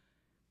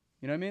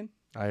you know what I mean?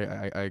 I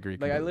agree.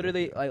 Like I completely.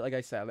 literally, Yeah. like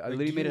I said, I Like,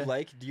 literally made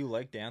it. do you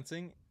like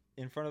dancing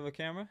in front of a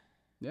camera?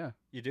 Yeah,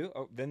 You do?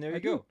 Oh, then there I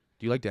you do. go.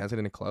 Do you like dancing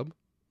in a club?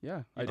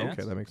 yeah, I You do. dance?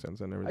 Okay, that makes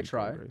sense. And I everything's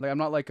try. cool, right? Like I'm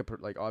not like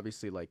like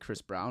obviously like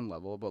Chris Brown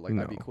level, but like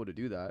that'd be No. cool to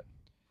do that.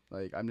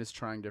 Like I'm just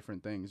trying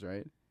different things,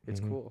 right? It's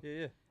Mhm. cool. Yeah,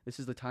 yeah. This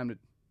is the time to,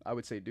 I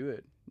would say, do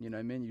it. You know what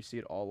I mean? You see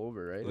it all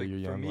over, right? Like you're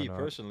for young, why me not?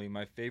 personally,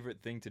 my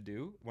favorite thing to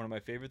do, one of my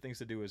favorite things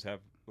to do is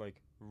have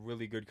like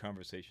really good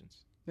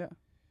conversations. Yeah.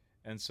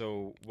 And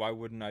so why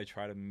wouldn't I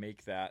try to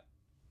make that,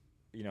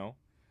 you know,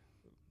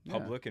 Yeah.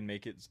 public and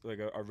make it like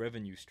a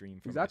revenue stream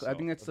for Exactly. I myself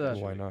think that's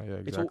eventually. Why not? Yeah,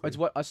 It's exactly. it's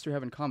what us three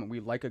have in common. We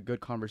like a good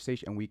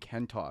conversation and we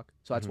can talk.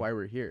 So that's Mhm. why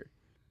we're here.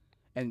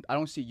 And I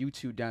don't see you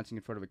two dancing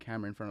in front of a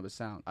camera in front of a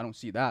sound. I don't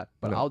see that,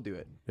 but No. I'll do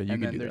it. Yeah, you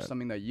and can then do there's that.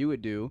 something that you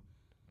would do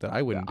That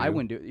I wouldn't. that I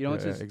wouldn't do. You know,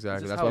 it's Yeah, just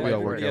exactly. It's just That's how why we life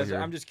all work works. out Yeah, so here.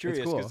 I'm just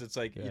curious cool. because it's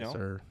like, you Yes, know,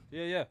 sir.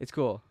 yeah. It's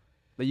cool.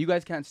 Like you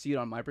guys can't see it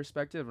on my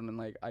perspective, and then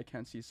like I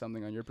can't see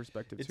something on your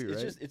perspective It's, too, it's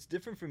right? just it's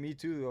different for me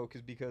too though,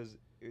 because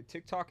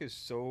TikTok is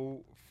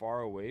so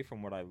far away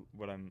from what I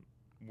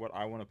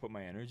want to put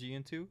my energy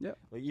into. Yeah.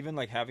 Like even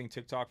like having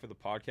TikTok for the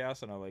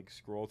podcast, and I like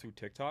scroll through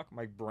TikTok,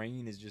 my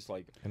brain is just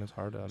like And it's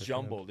hard to understand.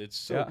 jumbled. It's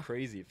so Yeah.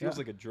 crazy. It feels Yeah.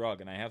 like a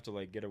drug, and I have to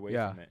like get away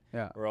Yeah. from it,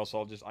 Yeah. or else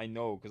I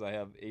know because I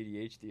have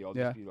ADHD. I'll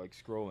Yeah. just be like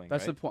scrolling.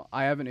 That's right? the point.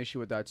 I have an issue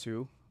with that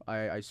too.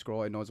 I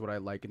scroll. It knows what I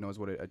like. It knows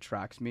what it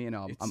attracts me, and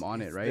I'm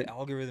on it, it's- right? The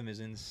algorithm is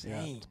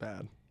insane. It's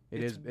bad.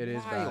 It it's is. It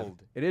is bad.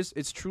 wild. It is.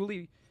 It's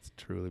truly It's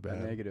truly a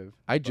bad. negative.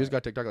 I just but-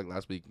 got TikTok like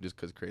last week just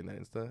because creating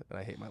that Insta, and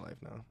I hate my life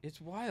now. It's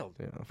wild.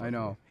 Yeah, I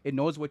know. It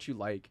knows what you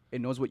like.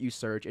 It knows what you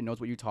search. It knows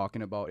what you're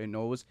talking about. It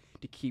knows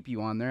to keep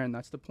you on there, and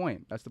that's the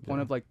point. That's the point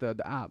Yeah. of like the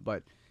app.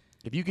 But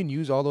If you can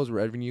use all those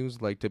revenues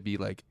like to be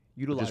like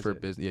utilize just for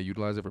it. business,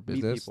 utilize it for Meet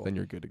business, people. then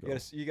you're good to go.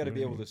 You got to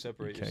be able to Mhm.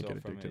 separate You can't yourself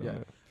get from addicted it. on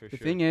Yeah. it. For The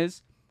sure. thing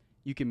is,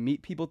 you can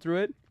meet people through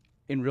it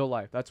in real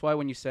life. That's why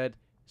when you said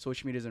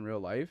social media is in real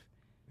life,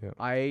 Yeah.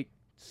 I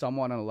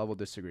somewhat on a level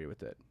disagree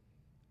with it.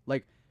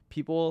 Like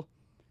people,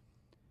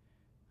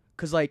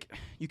 because like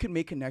you can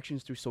make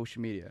connections through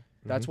social media.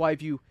 That's Mhm. why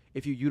if you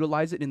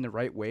utilize it in the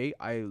right way,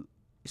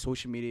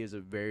 social media is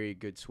a very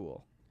good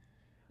tool.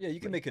 Yeah, you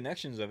can make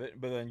connections of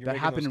it, but then you're That making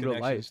happen those in real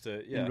connections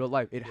To, yeah. In real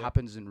life, it Yeah.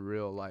 happens in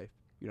real life.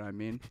 You know what I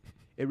mean?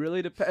 It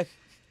really depends.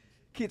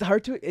 It's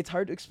hard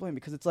to explain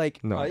because it's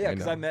like No, Oh yeah, I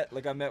because know.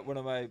 I met one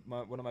of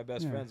my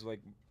best Yeah. friends, like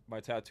my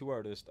tattoo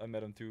artist. I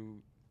met him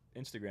through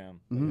Instagram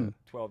Mhm.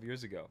 12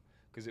 years ago,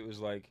 because it was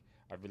like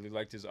I really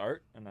liked his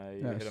art, and I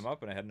hit Yes. him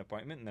up, and I had an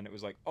appointment, and then it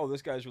was like, oh,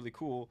 this guy's really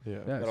cool. Yeah.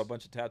 Yeah. Got a Yes.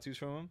 bunch of tattoos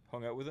from him,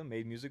 hung out with him,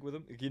 made music with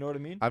him. You know what I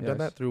mean? I've done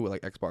Yes. that through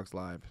like Xbox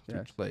Live, through,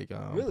 Yes. like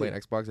Really? playing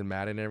Xbox and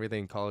Madden and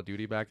everything, Call of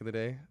Duty back in the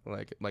day.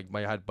 Like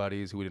I had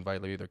buddies who would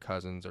invite like their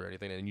cousins or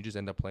anything, and you just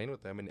end up playing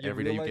with them, and You have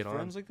every day real you life get on.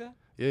 friends like that?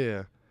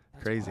 Yeah,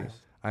 That's crazy. wild.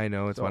 I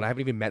know it's So- fun. I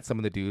haven't even met some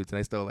of the dudes, and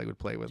I still like would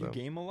play with Do you them.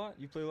 game a lot?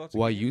 You play lots of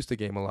Well, I games? used to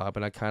game a lot,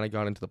 but I kind of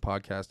got into the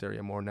podcast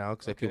area more now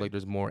because I feel Okay. like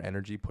there's more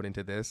energy put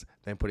into this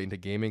than put into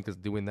gaming. Because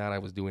doing that, I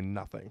was doing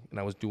nothing, and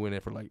I was doing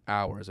it for like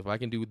hours. If I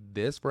can do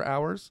this for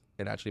hours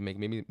and actually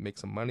maybe make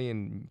some money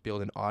and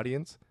build an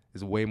audience,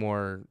 is way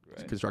more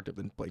Right. constructive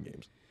than playing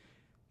games.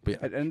 But yeah,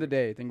 at the end of the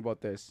day, think about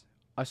this.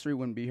 Us three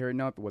wouldn't be here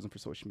now if it wasn't for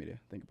social media.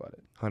 Think about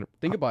it. 100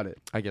 Think about it.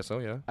 I guess so.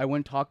 Yeah. I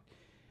wouldn't talk.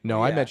 No,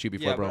 I Yeah, met you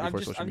before, yeah, bro. but Before I'm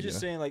just, social I'm media. just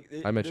saying, like,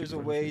 I met you there's a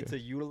before way social to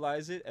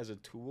utilize it as a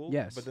tool.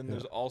 Yes. But then Yeah.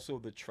 there's also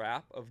the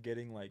trap of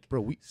getting like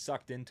Bro, we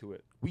sucked into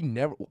it.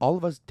 never. All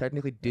of us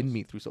technically didn't Yes.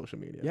 meet through social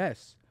media.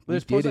 Yes. But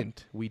there's pros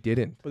and- We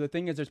didn't. But the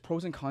thing is, there's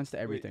pros and cons to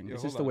everything. Wait,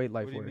 It's hold just the on. way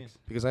life What do you mean? works.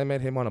 Because I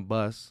met him on a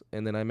bus,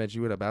 and then I met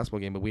you at a basketball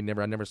game, but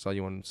I never saw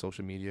you on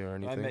social media or I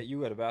anything. met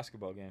you at a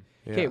basketball game.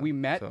 Okay, Yeah, we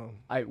met. so-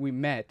 We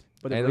met.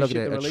 But the I ended up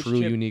relationship, getting a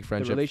true unique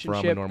friendship from a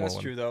relationship- normal That's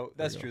one. true though.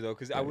 That's you go. true though,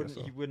 because There I you go, wouldn't.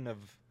 so. He wouldn't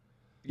have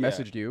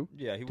messaged you,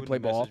 Yeah, he to wouldn't play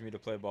have ball, messaged me to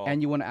play ball.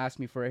 and you want to ask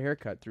me for a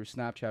haircut through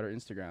Snapchat or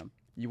Instagram.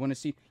 You want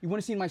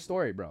to see my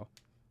story, bro.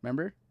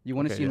 Remember? You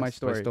want to see my But I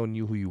story. still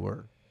knew who you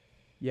were.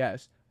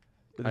 Yes.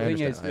 But the I thing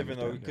understand. is, It's different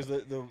though,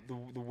 understand,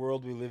 because the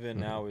world we live in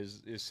now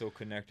is so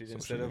connected. Social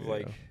Instead of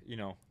media,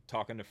 like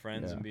talking to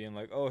friends Yeah. and being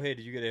like, oh hey,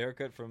 did you get a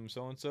haircut from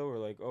so and so, or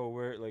like, oh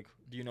where, like,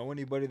 do you know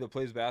anybody that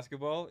plays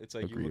basketball? It's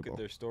like you look Agreeable. at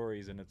their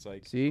stories and it's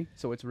like see,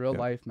 so it's real Yeah.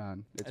 life,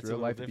 man. It's a real little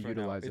life if you different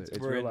now. utilize it. It's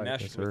we're real life.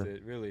 enmeshed Yes, with sir.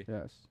 it, really.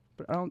 Yes,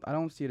 but I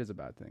don't see it as a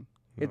bad thing.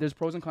 No. There's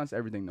pros and cons to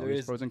everything, though. There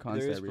There's is pros and cons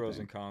there to is everything. pros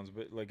and cons,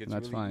 but like it's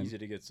That's really fine. easy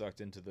to get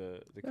sucked into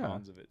the Yeah.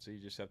 cons of it. So you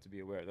just have to be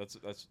aware. That's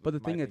But the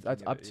my thing is, thinking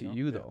that's of up it, to know?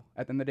 you, Yeah. though.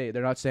 At the end of the day,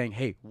 they're not saying,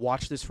 "Hey,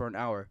 watch this for an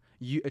hour."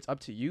 It's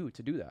up to you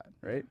to do that,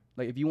 right?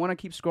 Like if you want to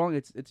keep scrolling,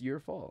 it's your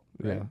fault,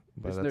 right? Yeah,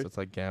 but It's it's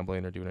like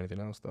gambling or doing anything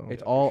else, though.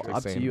 It's Yeah, all for sure.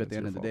 up to Same, you at it's the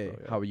end your of the fault, day,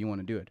 though, yeah. how you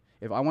want to do it.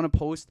 If I want to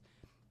post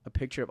a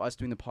picture of us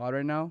doing the pod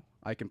right now,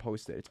 I can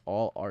post it. It's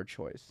all our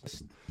choice.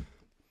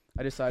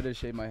 I decided to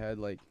shave my head.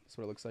 Like that's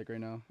what it looks like right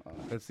now.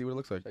 Let's see what it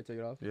looks like. Should I take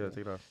it off? Yeah, take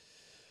it off.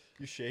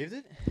 You shaved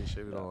it? He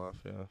shaved it Yeah. all off.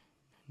 Yeah,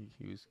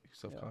 he was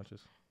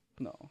self-conscious.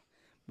 No,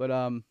 but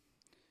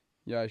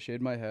yeah, I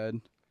shaved my head.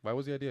 Why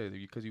was the idea?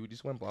 Because you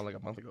just went blonde like a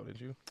month ago, didn't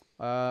you?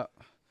 I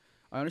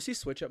honestly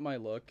switch up my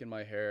look and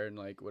my hair and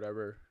like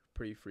whatever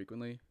pretty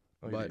frequently.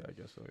 Oh, But- yeah, I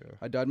guess so. Yeah.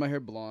 I dyed my hair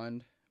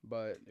blonde,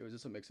 but it was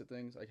just a mix of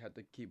things. I had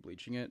to keep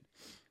bleaching it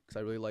because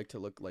I really like to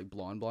look like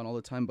blonde all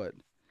the time. But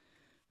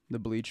the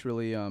bleach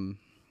really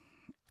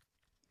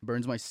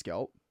burns my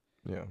scalp.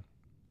 Yeah.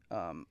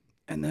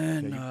 And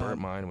then Yeah, you burnt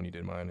mine when you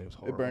did mine. It was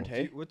horrible. it burnt.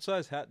 Hey, What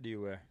size hat do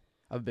you wear?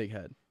 I have a big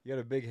head. You got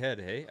a big head,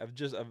 hey?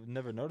 I've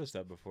never noticed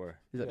that before.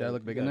 Did You I got-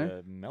 look big you in got there?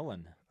 A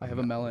melon. I have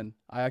a melon.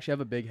 I actually have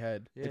a big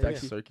head. Yeah, It's yeah.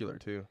 actually Circular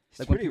too. It's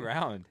Like when pretty people-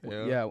 round.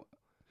 yeah.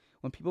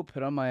 When people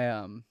put on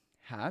my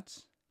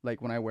hats,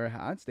 like when I wear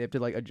hats, they have to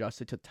like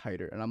adjust it to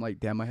tighter, and I'm like,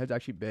 damn, my head's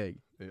actually big.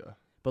 Yeah.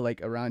 But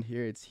like around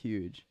here, it's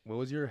huge, What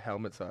was your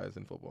helmet size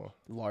in football?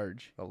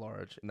 large. A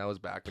large, and that was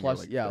back when Plus, you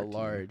were like yeah, 13.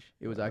 large.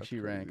 It was Yeah, that's actually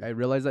rank. crazy. I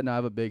realized that now I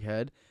have a big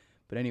head,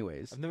 but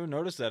anyways, I've never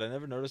noticed that. I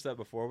never noticed that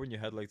before when you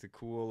had like the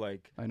cool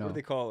like I what know. do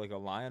they call it? Like a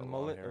lion The long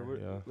mullet hair, or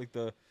what, yeah. like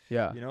the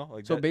yeah. you know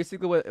like So that.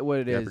 basically, what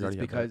it Yeah, I is forgot you had that.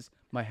 because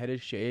my head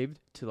is shaved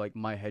to like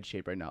my head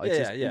shape right now. Yeah, It's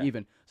yeah, just yeah.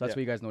 even. So that's Yeah.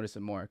 why you guys notice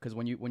it more. Because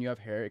when you have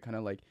hair, it kind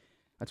of like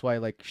that's why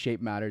like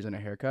shape matters in a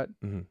haircut.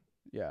 Mhm.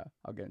 Yeah,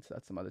 I'll get into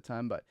that some other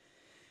time. But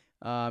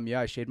yeah,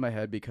 I shaved my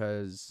head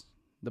because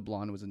the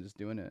blonde wasn't just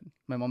doing it.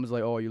 My mom was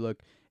like, "Oh, you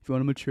look if you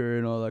want to mature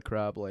and all that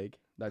crap." Like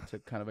that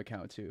took kind of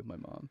account too. My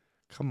mom.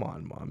 Come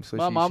on, mom. So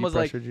My she, mom she was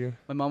like- pressured you.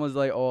 My mom was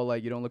like, "Oh,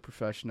 like you don't look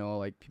professional.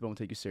 Like people don't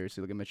take you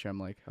seriously. Look at mature." I'm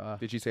like,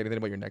 Did she say anything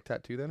about your neck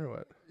tattoo then, or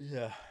what?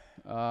 yeah.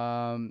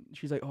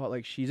 She's like, oh,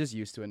 like she's just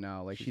used to it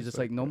now. Like She's she's just just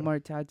like, like, no yeah. more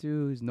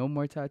tattoos, no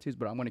more tattoos.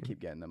 But I'm gonna keep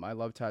getting them. I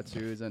love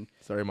tattoos, and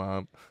Sorry,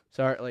 mom.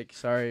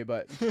 sorry,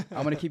 but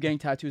I'm gonna keep getting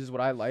tattoos. Is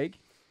what I like.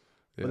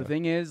 Yeah. But the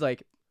thing is,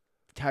 like,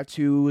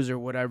 tattoos or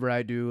whatever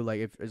I do, like,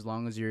 if as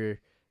long as you're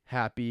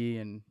happy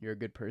and you're a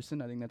good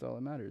person, I think that's all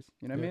that matters.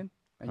 You know what I Yeah. mean?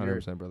 And you're,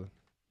 100%, brother. you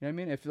know what I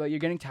mean? If like you're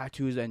getting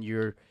tattoos and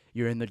you're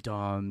in the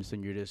dumps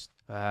and you're just,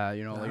 you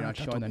know, like you're not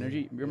showing the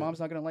energy, your mom's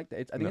not gonna like that.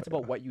 I think No, it's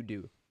about yeah. what you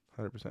do.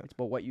 100%. It's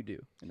about what you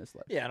do in this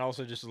life. Yeah, and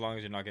also just as long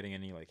as you're not getting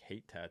any like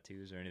hate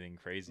tattoos or anything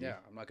crazy. Yeah,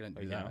 I'm not gonna do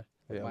Like, you that. know? Like,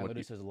 Yeah, mine what literally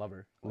you- says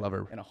lover.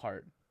 Lover. And a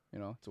heart. You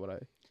know, it's what I.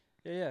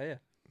 Yeah. Yeah.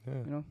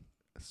 You know.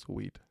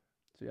 Sweet.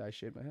 So yeah, I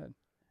shaved my head.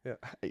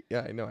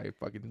 Yeah, I know. I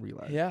fucking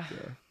realized. Yeah.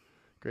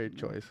 Great Yeah.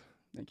 choice.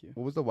 Thank you.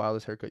 What was the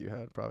wildest haircut you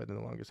had? Probably the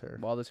longest hair.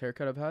 Wildest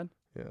haircut I've had,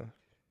 Yeah.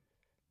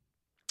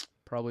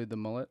 probably the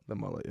mullet. The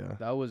mullet, yeah.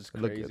 That was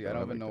It looked good, crazy. though. I I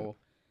don't even liked it. know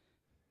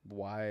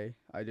why.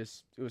 It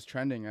was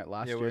trending at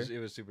last Yeah, year. it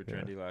was super Yeah.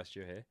 trendy last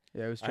year. Hey,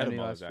 Yeah, it was I had a trending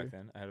mullet last back year.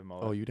 then. I had a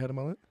mullet. Oh, you'd had a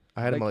mullet?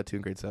 I had a Like- mullet too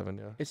in grade 7,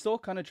 yeah. It's still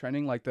kind of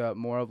trending, like the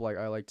more of like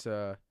I like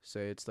to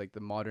say it's like the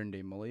modern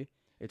day mullet.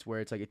 It's where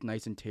it's like it's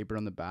nice and tapered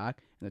on the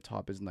back, and the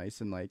top is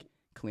nice and like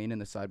clean,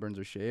 and the sideburns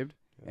are shaved,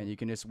 and you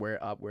can just wear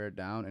it up, wear it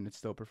down, and it's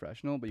still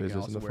professional. But you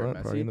Business can in also the wear it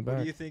front, party messy. in the What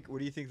back. do you think? What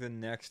do you think the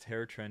next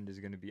hair trend is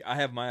going to be? I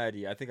have my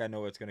idea. I think I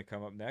know what's going to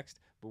come up next.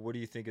 But what do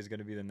you think is going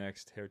to be the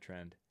next hair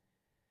trend?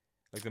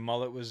 Like the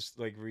mullet was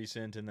like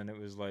recent, and then it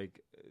was like,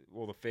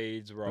 well, the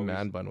fades were A always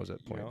man bun was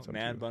at you know, points.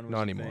 man bun was Not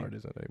the anymore. thing. It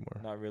isn't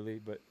anymore. not really,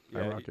 but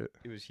I yeah, rock it.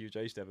 it was huge.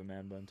 I used to have a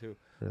man bun too.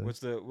 Really? What's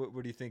the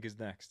what do you think is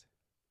next?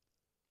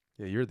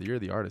 Yeah, you're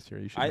the artist here.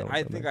 You should know.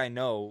 I think I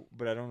know,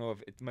 but I don't know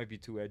if it might be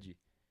too edgy.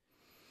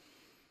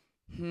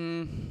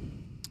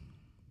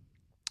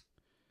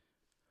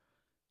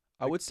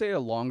 I would say a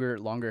longer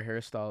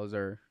hairstyles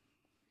are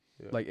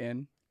Yeah. like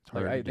in. It's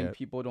Like harder I to think get.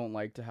 people don't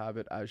like to have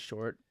it as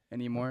short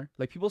anymore.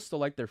 Like people still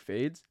like their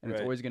fades, and it's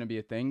Right. always gonna be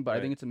a thing. But I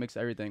Right. think it's a mix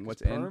of everything. 'Cause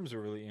What's in perms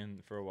were really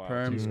in for a while.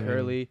 perms, too. Mm.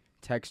 curly,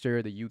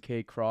 texture, the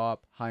UK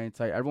crop, high and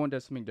tight. Everyone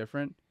does something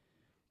different,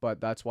 but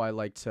that's why I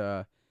like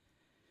to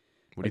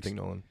What do you think,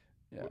 Nolan?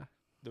 Yeah.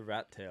 The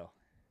rat tail.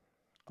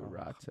 The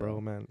rat Bro,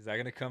 tail. man. Is that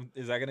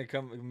gonna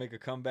come make a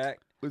comeback?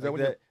 Is that Like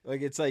when that?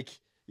 Like it's like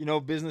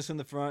business in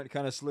the front,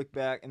 kind of slick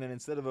back, and then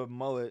instead of a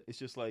mullet, it's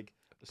just like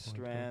a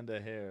strand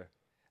of hair,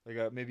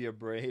 like maybe a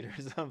braid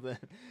or something.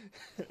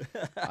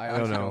 I don't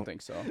honestly know. don't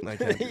think so. I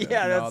can't do that.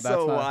 Yeah, No, that's that's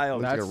so not-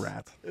 wild. Looks That's-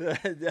 like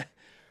a rat.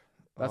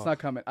 That's Oh. not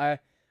coming.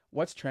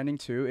 What's trending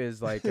too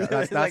is like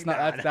that's Like,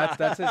 not nah,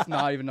 that's just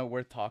not even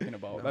worth talking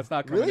about. No. That's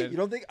not coming Really? in. You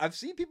don't think I've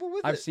seen people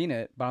with I've it? seen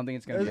it, but I don't think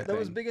it's gonna be a That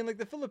was thing. big in like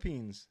the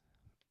Philippines.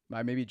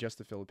 Maybe just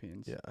the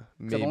Philippines. Yeah. 'Cause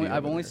Maybe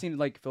I've only over seen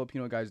like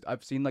Filipino guys.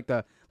 I've seen like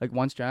the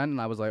one strand,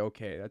 and I was like,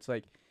 okay, that's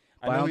like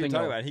I But I know don't who you're think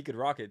talking no. about. He could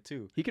rock it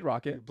too. he could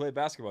rock He it. could play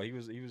basketball. He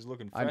was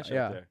looking fresh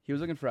Yeah, out there. he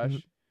was looking fresh.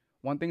 Mhm.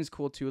 One thing's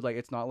cool too, like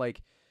it's not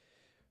like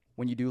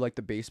when you do like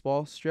the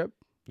baseball strip.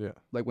 Yeah.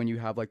 Like when you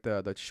have like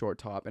the short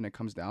top and it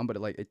comes down, but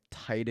it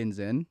tightens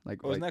in.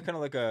 Like, Oh, isn't that kind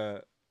of like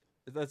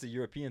that's a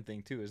European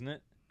thing too, isn't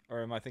it?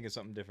 Or am I thinking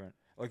something different?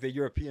 Like the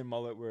European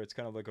mullet where it's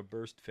kind of like a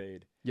burst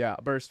fade. yeah,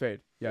 a burst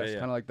fade. Yeah, Yeah, it's yeah.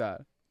 kind of like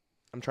that.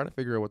 I'm trying to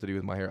figure out what to do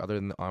with my hair other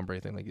than the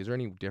ombre thing. Like, is there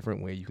any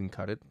different way you can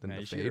cut it than Man,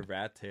 the you should get fade? a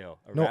rat tail.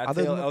 A No, rat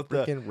other tail than the out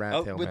freaking rat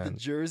out tail, with man. the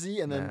jersey,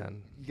 and then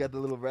Man. you got the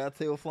little rat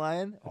tail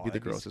flying. I'd be the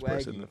that'd grossest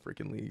person in swaggy. the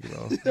freaking league,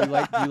 bro.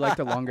 Do you like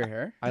the longer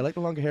hair? I like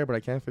the longer hair, but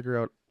I can't figure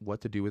out what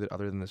to do with it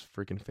other than this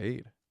freaking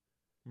fade.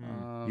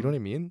 Mm. You know what I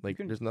mean? Like,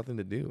 can- there's nothing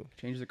to do.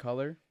 Change the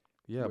color.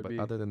 Yeah, would but be-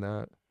 other than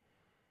that,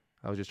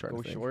 I was just trying Go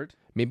to think. short.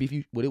 Maybe if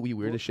you would it be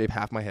weird Well, to shave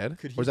half my head,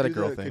 Could he or is that a do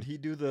girl the, thing? Could he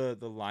do the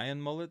lion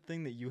mullet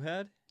thing that you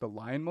had? The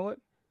lion mullet.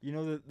 You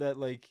know that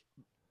like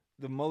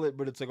the mullet,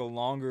 but it's like a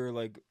longer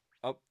like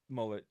up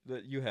mullet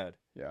that you had.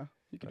 Yeah,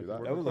 you can do That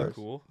that. That would course. look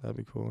cool. That'd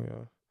be cool.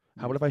 Yeah.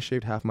 How about if I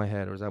shaved half my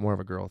head, or is that more of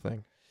a girl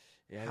thing?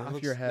 Yeah, Half that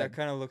looks, your head. That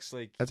kind of looks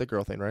like That's a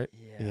girl thing, right?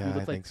 yeah. Yeah, look I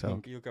like think so.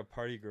 pink. You look a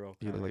party girl.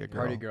 You look kinda like a thing.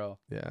 Party girl.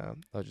 Yeah,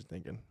 I was just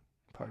thinking.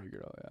 Party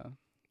girl. Yeah,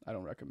 I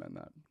don't recommend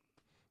that.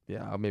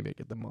 Yeah, I'll maybe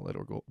get the mullet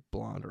or go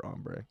blonde or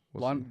ombre.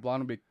 We'll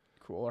Blonde would be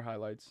cool, or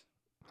highlights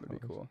would be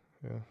Highlights. cool.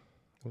 see.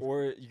 Yeah.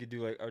 Or you could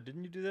do like, or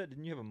didn't you do that?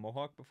 Didn't you have a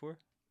mohawk before?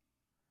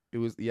 It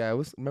was It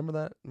was. Remember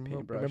that? Remember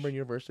Paintbrush. in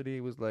university?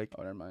 It was like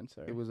Oh, never mind.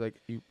 Sorry. it was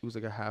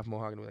like a half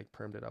mohawk and we like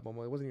permed it up.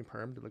 Almost. It wasn't even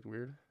permed. It looked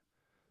weird.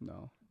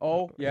 no.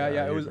 Oh yeah.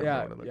 It you was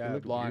remember what it looked- yeah. It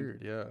looked Blonde.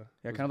 weird. Yeah. Yeah, It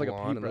was kind of like a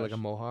blonde and it looked like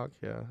a paintbrush. mohawk.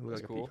 Yeah. It looked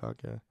That's like cool. a peacock.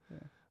 Yeah. Yeah.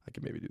 I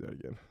could maybe do that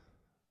again.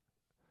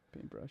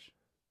 Paintbrush.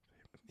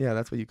 Yeah,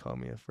 that's what you call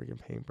me, a freaking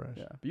paintbrush.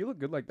 Yeah, but you look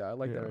good like that. I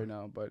like that Yeah. right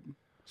now. But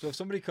So if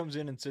somebody comes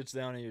in and sits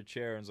down in your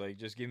chair and's like,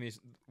 just give me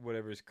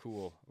whatever's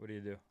cool, what do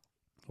you do?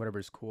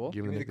 whatever's cool.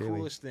 Give Give me me the the daily.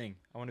 coolest thing.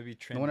 I want to be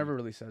trendy. No one ever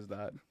really says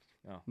that.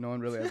 No. No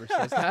one really ever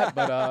says that.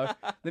 But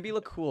maybe you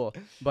look cool.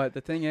 But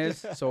the thing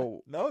is,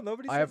 so No,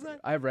 nobody I says have that.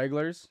 I have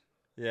regulars.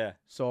 Yeah.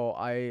 So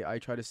I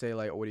try to say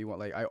like, what do you want?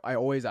 Like I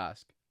always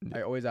ask. Yeah.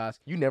 I always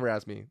ask. You never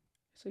ask me.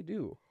 Yes, I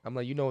do, I'm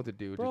like, you know what to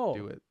do. Bro. Just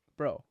do it.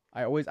 bro.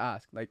 I always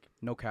ask. Like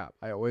no cap.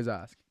 I always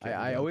ask. Can't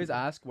I do always that.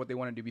 ask what they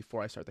want to do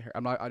before I start the hair.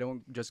 I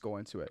don't just go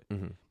into it.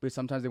 Mm-hmm. But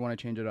sometimes they want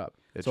to change it up.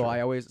 It's So true.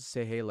 I always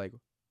say, hey, like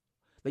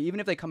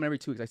even if they come in every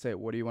 2 weeks, I say,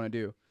 what do you want to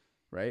do?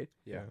 Right?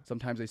 Yeah.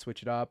 Sometimes they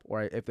switch it up,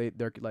 or if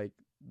they're like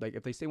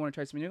if they say want to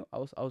try something new,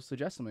 I'll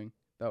suggest something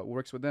that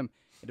works with them.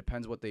 It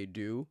depends what they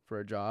do for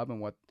a job and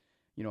what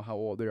how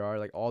old they are.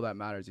 Like all that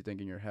matters. You think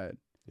in your head.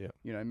 Yeah.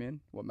 You know what I mean?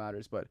 What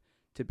matters? But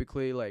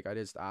typically, like I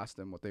just ask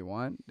them what they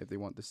want. If they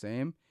want the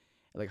same,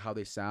 like how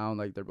they sound,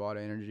 like their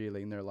body energy,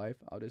 like in their life,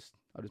 I'll just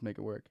make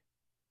it work.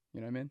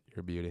 You know what I mean?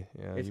 You're a beauty.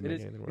 Yeah. It's, you it make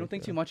is. anything You work, don't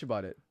think yeah. too much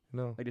about it.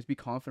 No. Like just be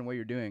confident what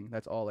you're doing.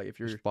 That's all. Like if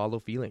you're Just follow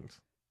feelings.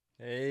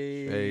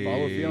 Hey. Hey.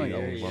 follow feeling. Yeah,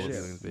 Oh follow shit!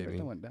 feelings, baby.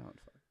 That went down.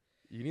 Fuck.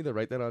 You need to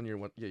write that on your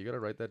one. Yeah, you gotta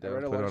write that I down.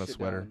 write Put lot it of on a shit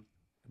sweater. down.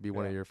 Be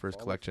one of Yeah, your first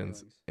follow collections,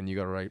 feelings. and you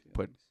gotta write. Feelings.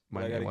 Put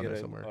my I gotta name on get there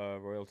a somewhere.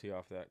 royalty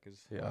off that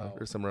because Yeah, Wow.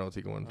 there's some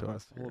royalty going to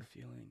us. Follow here.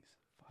 feelings.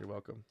 You're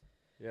welcome.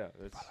 yeah,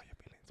 that's Follow your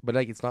feelings. But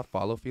like, it's not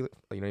follow feeling.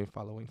 Like, you're not even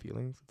following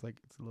feelings. It's like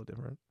it's a little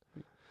different.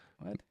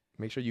 What?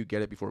 Make sure you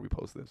get it before we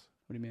post this.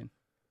 What do you mean?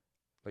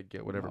 Like,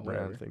 get whatever No,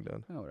 brand whatever. thing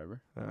done. Oh,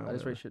 whatever. Ah, I just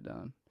whatever. write shit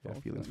down. Yeah,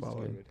 Follow feelings is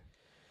following. good.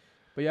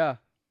 But yeah,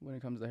 when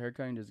it comes to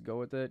haircutting, just go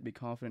with it. Be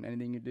confident in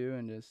anything you do,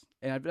 and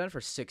I've done it for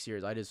 6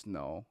 years. I just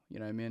know, you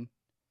know what I mean?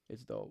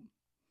 It's dope.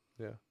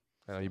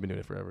 I know you've been doing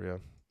it forever. Yeah.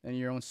 And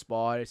your own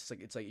spot, it's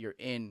like you're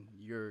in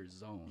your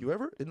zone. You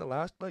ever in the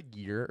last like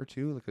year or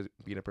two, like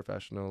being a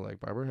professional like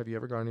barber, have you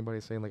ever got anybody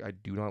saying like, I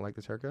do not like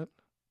this haircut?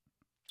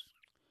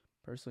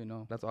 Personally,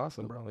 no. That's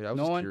awesome, bro. Yeah, I was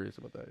No just one- curious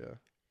about that. Yeah.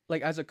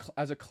 Like as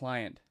a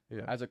client,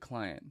 Yeah. it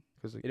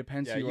Because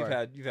depends yeah. who you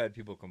are. You've had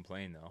people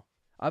complain though.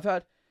 I've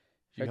had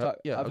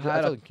yeah, I've I'm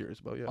had just curious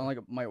about. Yeah. on like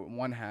my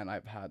one hand,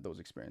 I've had those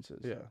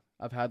experiences. Yeah.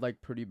 I've had like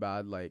pretty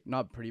bad, like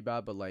not pretty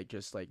bad, but like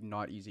just like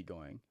not easy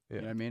going. Yeah.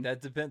 You know what I mean?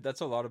 That depend.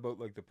 That's a lot about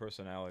like the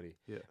personality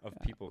Yeah. of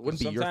Yeah. people. It 'Cause wouldn't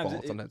be your sometimes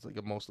fault. Sometimes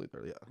like mostly,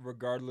 yeah.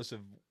 regardless of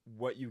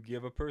what you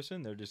give a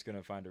person, they're just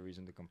gonna find a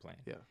reason to complain.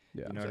 Yeah. Yeah.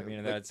 You know what I Exactly. mean?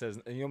 And Like- that says,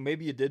 and,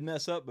 maybe you did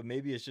mess up, but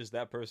maybe it's just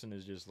that person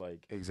is just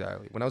like,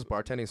 Exactly. When I was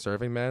bartending,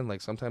 serving, man,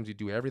 like sometimes you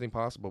do everything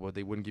possible, but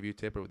they wouldn't give you a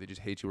tip or they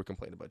just hate you or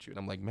complain about you. And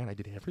I'm like, man, I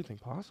did everything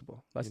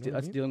possible. That's You know what I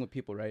that's mean? dealing with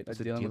people, right? That's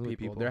That's dealing with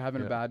people. They're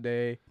having yeah. a bad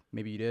day.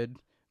 Maybe you did,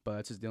 But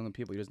that's just dealing with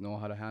people. You just know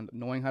how to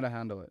knowing how to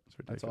handle it. It's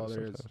That's all ridiculous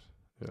there is. sometimes.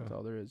 Yeah. That's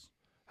all there is.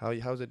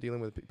 How's it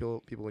dealing with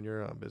people in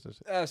your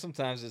business?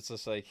 Sometimes it's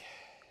just like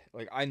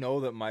I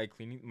know that my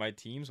cleaning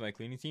teams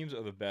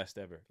are the best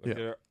ever. Like, Yeah.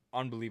 they're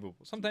unbelievable.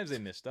 Sometimes they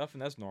miss stuff,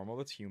 and that's normal.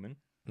 That's human.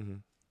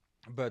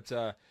 Mm-hmm. But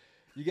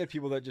you get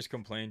people that just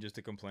complain just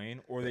to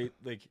complain, or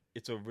they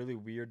it's a really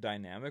weird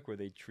dynamic where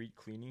they treat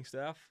cleaning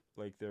staff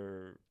like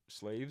they're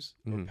slaves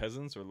or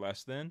peasants or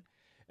less than,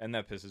 and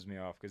that pisses me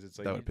off because it's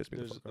like That would piss me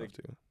the fuck off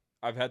too.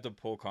 I've had to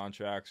pull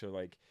contracts or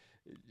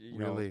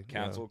Really?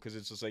 cancel because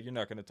it's just like you're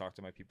not going to talk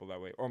to my people that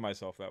way or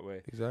myself that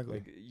way. Exactly.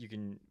 Like, you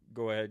can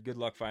go ahead. Good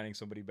luck finding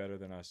somebody better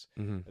than us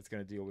Mm-hmm. that's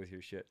going to deal with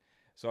your shit.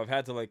 So I've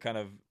had to kind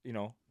of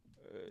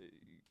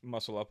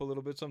muscle up a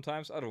little bit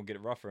sometimes. I don't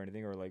get rough or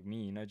anything or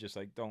mean. I just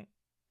don't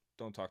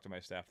talk to my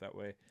staff that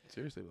way.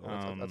 Seriously,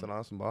 though. That's an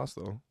awesome boss,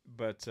 though.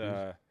 But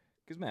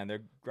because man,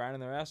 they're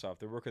grinding their ass off.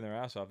 They're working their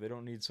ass off. They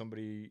don't need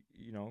somebody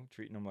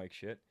treating them like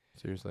shit.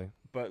 Seriously.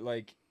 But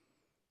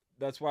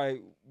that's why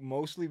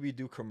mostly we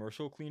do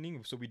commercial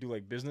cleaning. So we do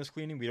business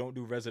cleaning. We don't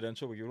do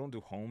residential. We don't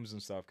do homes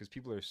and stuff because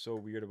people are so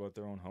weird about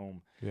their own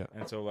home. Yeah.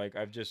 And so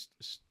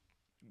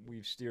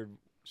we've steered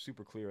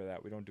super clear of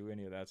that. We don't do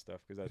any of that stuff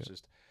because that's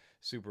just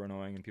super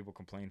annoying and people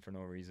complain for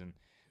no reason.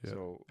 Yeah.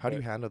 So how do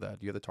you handle that?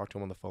 Do you have to talk to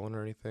them on the phone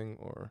or anything,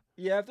 or?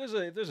 Yeah, if there's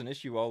an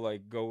issue, I'll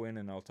go in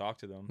and I'll talk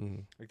to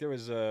them.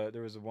 Mm-hmm.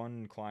 There was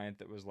one client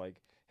that was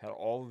had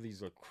all of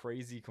these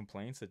crazy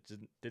complaints that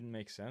didn't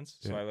make sense.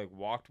 So I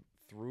walked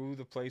through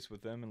the place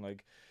with them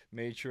and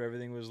made sure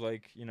everything was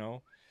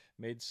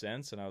made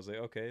sense. And I was like,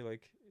 okay,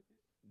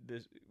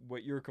 this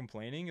what you're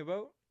complaining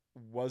about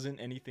wasn't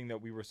anything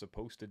that we were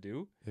supposed to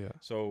do. Yeah.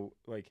 So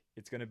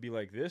it's gonna be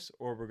like this,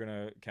 or we're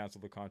gonna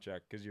cancel the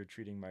contract because you're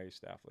treating my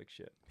staff like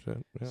shit.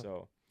 Shit. Yeah.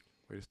 So.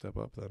 Way to step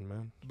up then,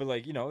 man. But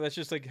that's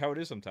just how it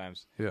is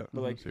sometimes. Yeah.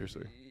 But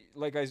seriously.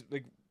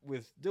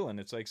 With Dylan,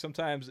 it's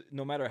sometimes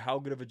no matter how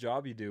good of a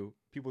job you do,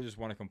 people just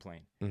want to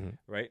complain,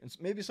 right? And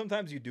maybe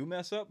sometimes you do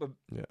mess up, but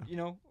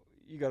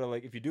you gotta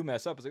if you do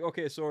mess up, it's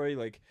okay, sorry,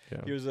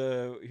 here's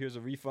a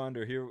refund,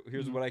 or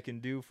here's what I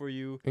can do for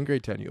you. In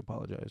grade 10, you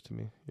apologized to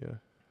me. Yeah.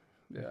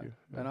 Yeah.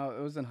 And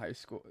it was in high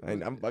school. I'm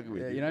bugging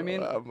with you. You know what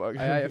I mean?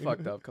 I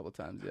fucked up a couple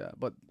times,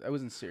 but I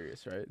wasn't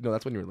serious, right? No,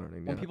 that's when you were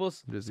learning. When people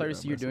start to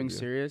see you're doing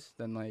serious,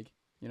 then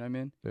you know what I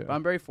mean? Yeah. But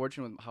I'm very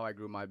fortunate with how I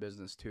grew my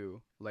business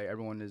too.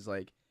 Everyone is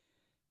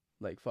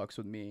fucks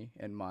with me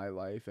and my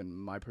life and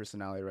my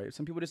personality, right?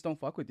 Some people just don't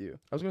fuck with you.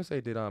 I was gonna say,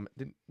 did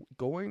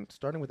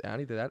starting with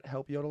Andy, did that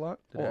help you out a lot?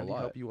 Did Andy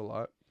help you a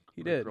lot?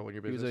 He did. Growing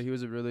your business? He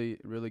was a really,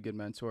 really good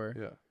mentor.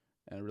 Yeah.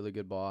 And a really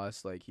good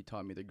boss. He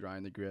taught me the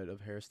grind, the grit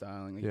of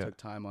hairstyling. He took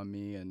time on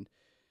me and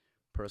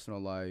personal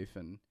life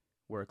and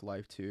work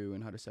life too,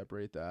 and how to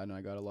separate that. And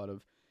I got a lot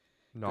of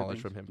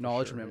knowledge from him.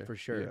 For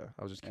sure. Yeah,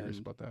 I was just curious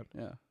about that.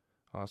 Yeah.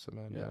 Awesome,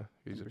 man. Yeah.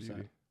 He's 100%. A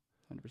beauty.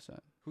 100%.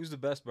 Who's the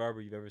best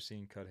barber you've ever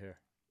seen cut hair?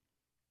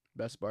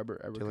 Best barber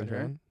ever Dylan cut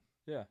hair?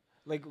 Yeah.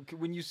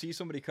 When you see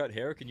somebody cut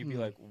hair, can you be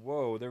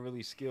whoa, they're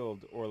really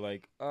skilled, or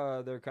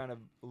they're kind of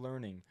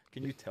learning?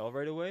 Can you tell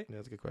right away? Yeah,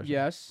 that's a good question.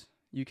 Yes.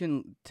 You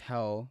can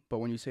tell, but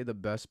when you say the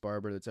best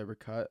barber that's ever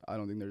cut, I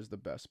don't think there's the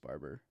best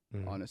barber.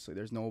 Honestly,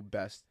 there's no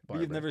best barber.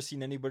 But you've never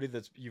seen anybody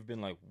you've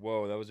been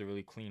whoa, that was a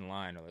really clean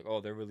line, or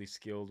oh, they're really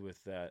skilled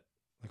with that.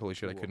 Holy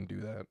shit, I couldn't do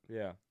that.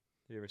 Yeah. Have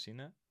you ever seen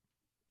that?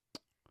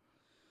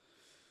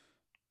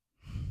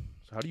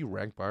 So how do you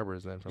rank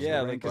barbers then? From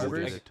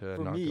barbers?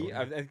 For me,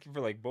 I think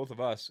for both of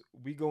us,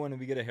 we go in and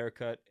we get a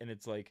haircut, and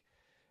it's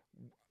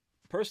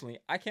personally,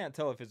 I can't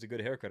tell if it's a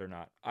good haircut or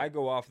not. I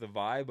go off the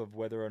vibe of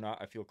whether or not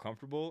I feel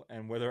comfortable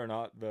and whether or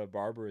not the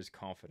barber is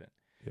confident.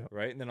 Yeah.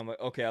 Right? And then I'm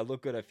okay, I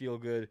look good, I feel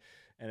good,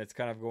 and it's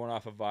kind of going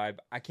off a vibe.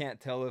 I can't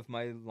tell if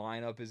my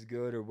lineup is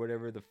good or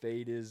whatever, the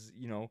fade is,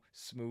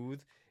 smooth.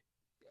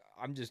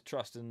 I'm just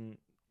trusting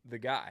the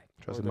guy.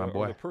 Trusting my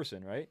boy. Or the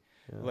person, right?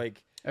 Yeah.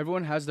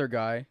 Everyone has their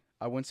guy.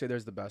 I wouldn't say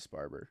there's the best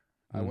barber.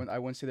 I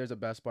wouldn't say there's a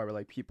best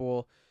barber.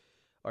 People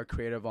are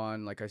creative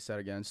on, like I said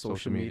again,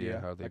 social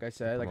media.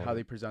 How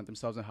they present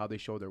themselves and how they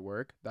show their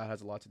work. That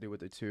has a lot to do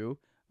with it too.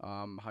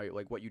 How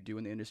what you do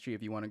in the industry.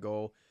 If you want to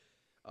go,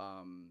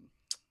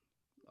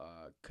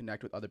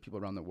 connect with other people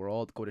around the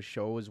world, go to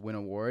shows, win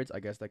awards, I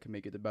guess that can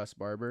make you the best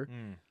barber.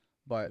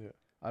 But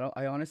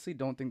I honestly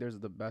don't think there's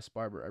the best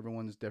barber.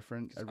 Everyone's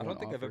different. I don't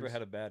think I've ever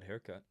had a bad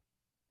haircut.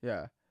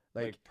 Yeah,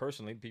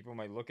 personally, people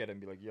might look at it and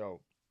be like,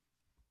 "Yo."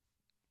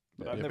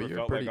 But I've never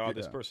felt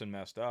this person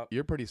messed up.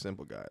 You're a pretty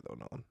simple guy though,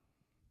 Nolan.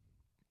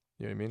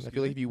 You know what I mean? I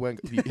feel like if you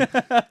went,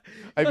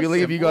 I feel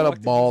like if you got a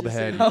bald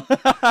head,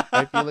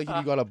 I feel like if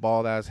you got a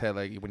bald ass head,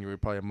 when you were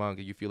probably a monk,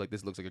 you feel like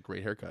this looks like a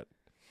great haircut.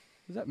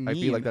 What does that mean? I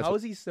feel like how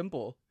is he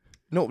simple?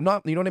 No,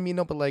 not, you know what I mean?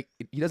 No, but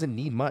he doesn't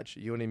need much.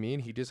 You know what I mean?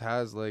 He just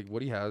has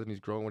what he has, and he's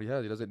growing what he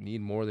has. He doesn't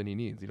need more than he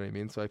needs. You know what I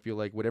mean? So I feel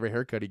like whatever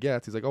haircut he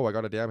gets, he's oh, I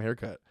got a damn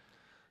haircut.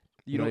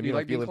 You know what I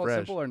mean? Being called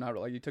simple or not?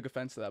 You took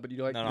offense to that, but you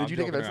No, did you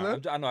take offense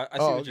to that? I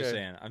see what you're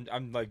saying.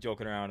 I'm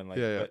joking around and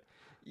yeah. But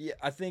yeah,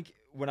 I think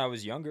when I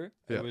was younger,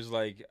 it was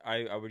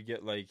I would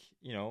get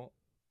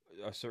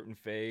a certain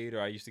fade,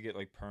 or I used to get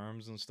like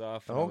perms and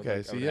stuff. And Oh, I would, okay, like,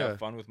 I see, would yeah. have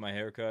fun with my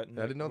haircut. And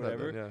I didn't know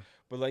whatever. that. Then, yeah.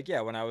 But like,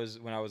 yeah, when I was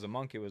a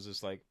monk, it was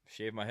just like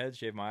shave my head,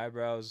 shave my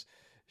eyebrows,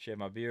 shave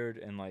my beard,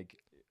 and like,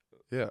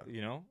 Yeah,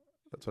 you know,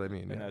 that's what I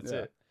mean. and Yeah. that's Yeah.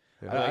 it.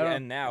 Yeah. But, like, I don't-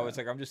 and now yeah. it's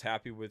like I'm just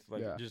happy with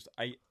like Yeah. just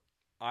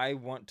I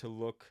want to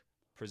look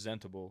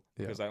presentable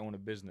Yeah. because I own a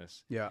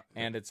business, Yeah.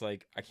 and it's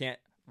like I can't.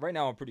 Right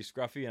now, I'm pretty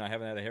scruffy, and I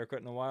haven't had a haircut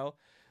in a while,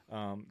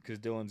 because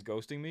Dylan's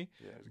ghosting me.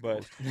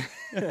 But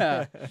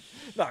no,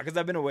 because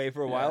I've been away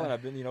for a while, Yeah. and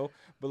I've been,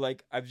 but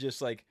like I've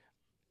just like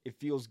it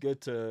feels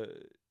good to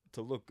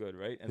look good,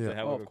 right? And Yeah. to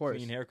have Oh, like, of a course.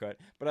 clean haircut.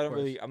 But I don't Of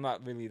course. I'm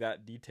not really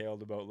that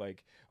detailed about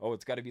like, oh,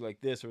 it's got to be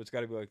like this or it's got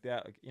to be like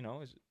that. Like,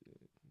 it's,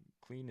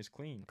 clean is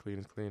clean. Clean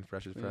is clean,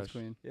 fresh is Clean is fresh.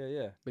 clean. Yeah,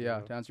 yeah. But yeah,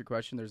 Yeah. to answer your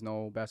question, there's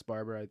no best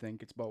barber. I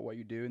think it's about what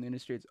you do in the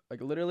industry. It's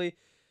like literally,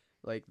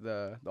 like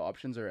the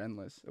options are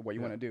endless of what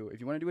you Yeah. want to do. If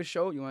you want to do a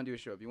show, you want to do a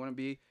show. If you want to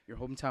be your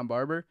hometown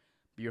barber,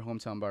 be your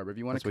hometown barber. If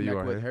you want That's to what you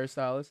connect are, with hey?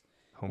 hairstylists,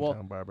 Hometown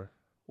Well- barber.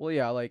 well,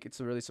 yeah, like it's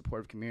a really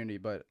supportive community.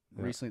 But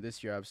Yeah. recently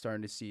this year, I've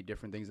started to see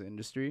different things in the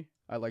industry.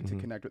 I like Mhm. to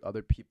connect with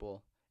other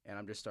people, and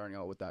I'm just starting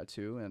out with that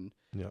too. And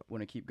Yeah.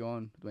 want to keep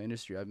going with my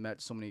industry. I've met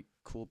so many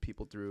cool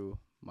people through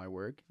my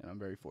work, and I'm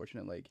very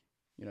fortunate. Like,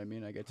 you know what I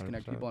mean? I get to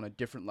connect 100%. people on a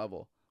different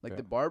level. Like Yeah.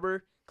 the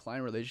barber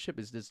client relationship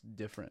is just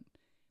different.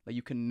 Like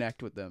you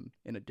connect with them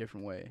in a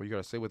different way. Well, you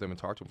gotta sit with them and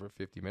talk to them for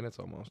 50 minutes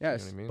almost.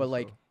 Yes, you know what I mean? but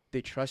like So,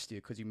 they trust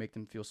you because you make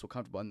them feel so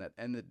comfortable. And at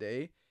the end of the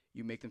day,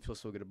 you make them feel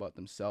so good about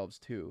themselves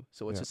too.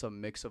 So it's Yeah. just a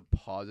mix of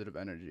positive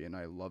energy, and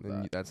I love then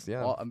that. you- that's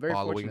yeah. Well, I'm very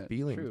following fortunate.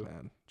 feelings, True.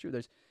 man. True.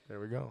 There's, There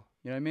we go.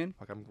 you know what I mean?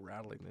 Fuck, I'm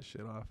rattling this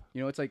shit off.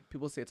 You know, it's like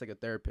people say it's like a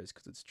therapist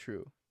because it's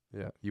true.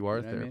 Yeah, you are You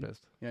a know what I mean?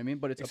 therapist. You know what I mean?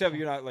 But it's a Except po-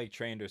 you're not like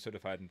trained or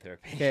certified in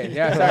therapy. Okay.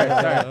 Yeah.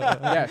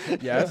 Sorry.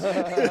 Yes.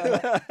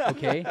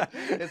 Okay.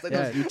 It's like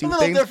Yeah. those YouTube little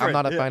things. I'm different,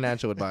 not a yeah.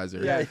 financial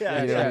advisor. Yeah, You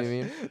know yeah. what I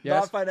mean?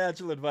 Yes. Not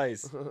financial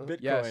advice. Bitcoin.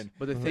 Yes,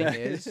 but the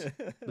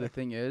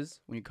thing is,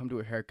 when you come to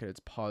a haircut, it's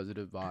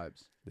positive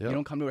vibes. Yeah. You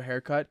don't come to a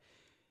haircut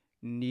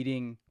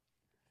needing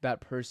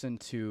that person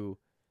to,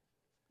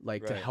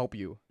 like, to Right. help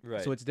you.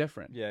 Right. So it's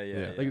different. yeah, yeah, Yeah.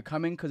 yeah. Like you're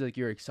coming because like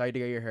you're excited to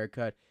get your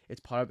haircut. It's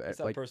part of It's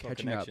that like personal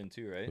catching up. connection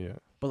too, right? Yeah.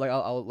 But like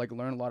I'll like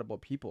learn a lot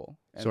about people.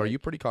 And, So are like, you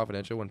pretty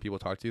confidential when people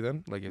talk to you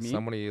then? Like if Me?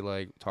 somebody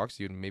like talks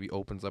to you and maybe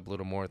opens up a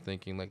little more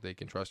thinking like they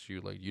can trust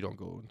you, like you don't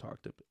go and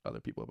talk to other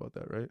people about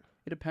that, right?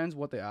 It depends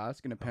what they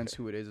ask and depends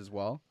who it is as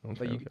well.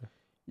 Okay. Like, Okay.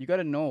 you got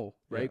to know,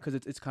 right? Yeah. Because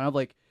it's kind of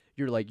like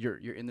you're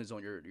in the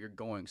zone. You're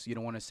going, so you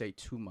don't want to say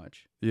too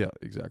much. Yeah,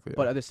 exactly.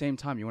 But at the same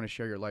time, you want to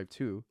share your life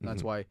too. And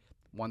that's Mhm. why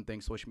one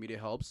thing social media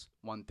helps.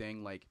 One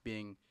thing like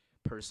being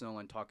personal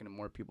and talking to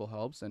more people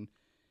helps, and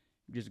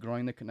just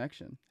growing the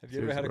connection. Have you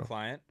ever had Seriously, a bro.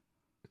 client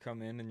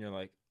come in and you're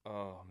like,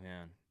 oh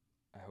man,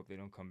 I hope they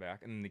don't come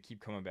back, and then they keep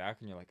coming back,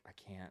 and you're like, I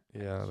can't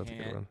yeah, that's a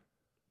good can't one.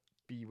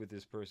 be with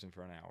this person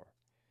for an hour.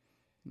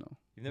 No,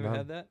 You've never None.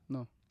 had that?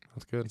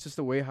 That's good. it's just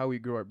the way how we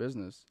grow our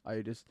business.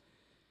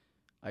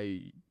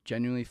 I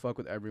genuinely fuck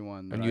with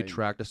everyone. And that you I-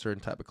 attract a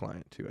certain type of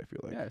client too, I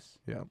feel like. Yes.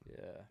 Yeah.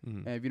 Yeah.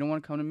 Mhm. And if you don't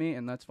want to come to me,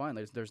 and that's fine.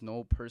 There's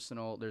no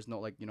personal. There's no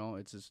like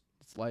it's just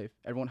it's life.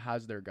 Everyone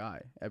has their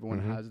guy.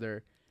 Everyone Mhm. has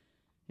their,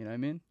 you know what I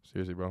mean.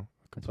 Seriously, bro.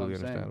 That's what I'm Completely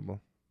saying.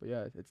 understandable. But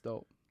yeah, it's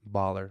dope.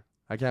 Baller.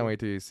 I can't wait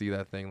to see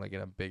that thing like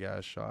in a big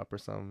ass shop or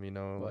something,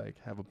 What? like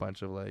have a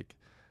bunch of like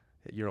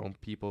your own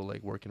people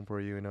like working for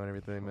you, and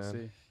everything, We'll man.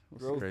 see. We'll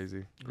Growth. see.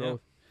 Crazy.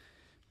 Growth.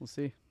 We'll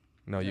see.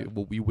 No, Yeah.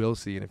 we will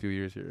see in a few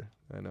years here.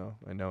 I know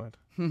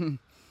it.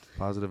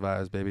 Positive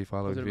vibes, baby.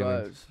 Following Positive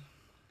feelings. vibes.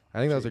 I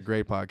think that was a Jeez.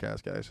 great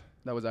podcast, guys.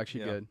 That was actually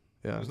Yeah. good.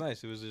 It Yeah. was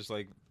nice. It was just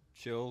like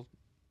chill,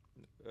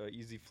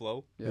 easy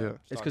flow. Yeah. Yeah. It's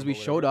Talking because we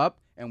about showed whatever. up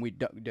and we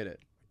did it.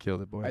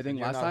 Killed it, boy. I think And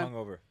you're last not time,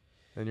 hungover.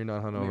 And you're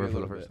not Maybe a hungover for the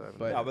little first bit, time.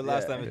 but- No, but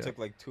last yeah. time it Yeah. took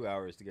like 2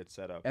 hours to get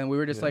set up. and we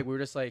were just Yeah. like,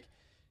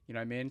 you know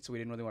what I mean? So we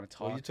didn't really want to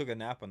Well, talk you took a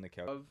nap on the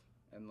couch. of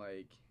and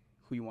like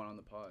who you want on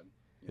the pod.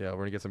 Yeah, we're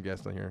gonna get some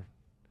guests on here.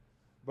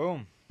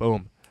 Boom.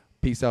 Boom.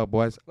 Peace out,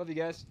 boys. Love you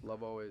guys.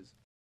 Love always.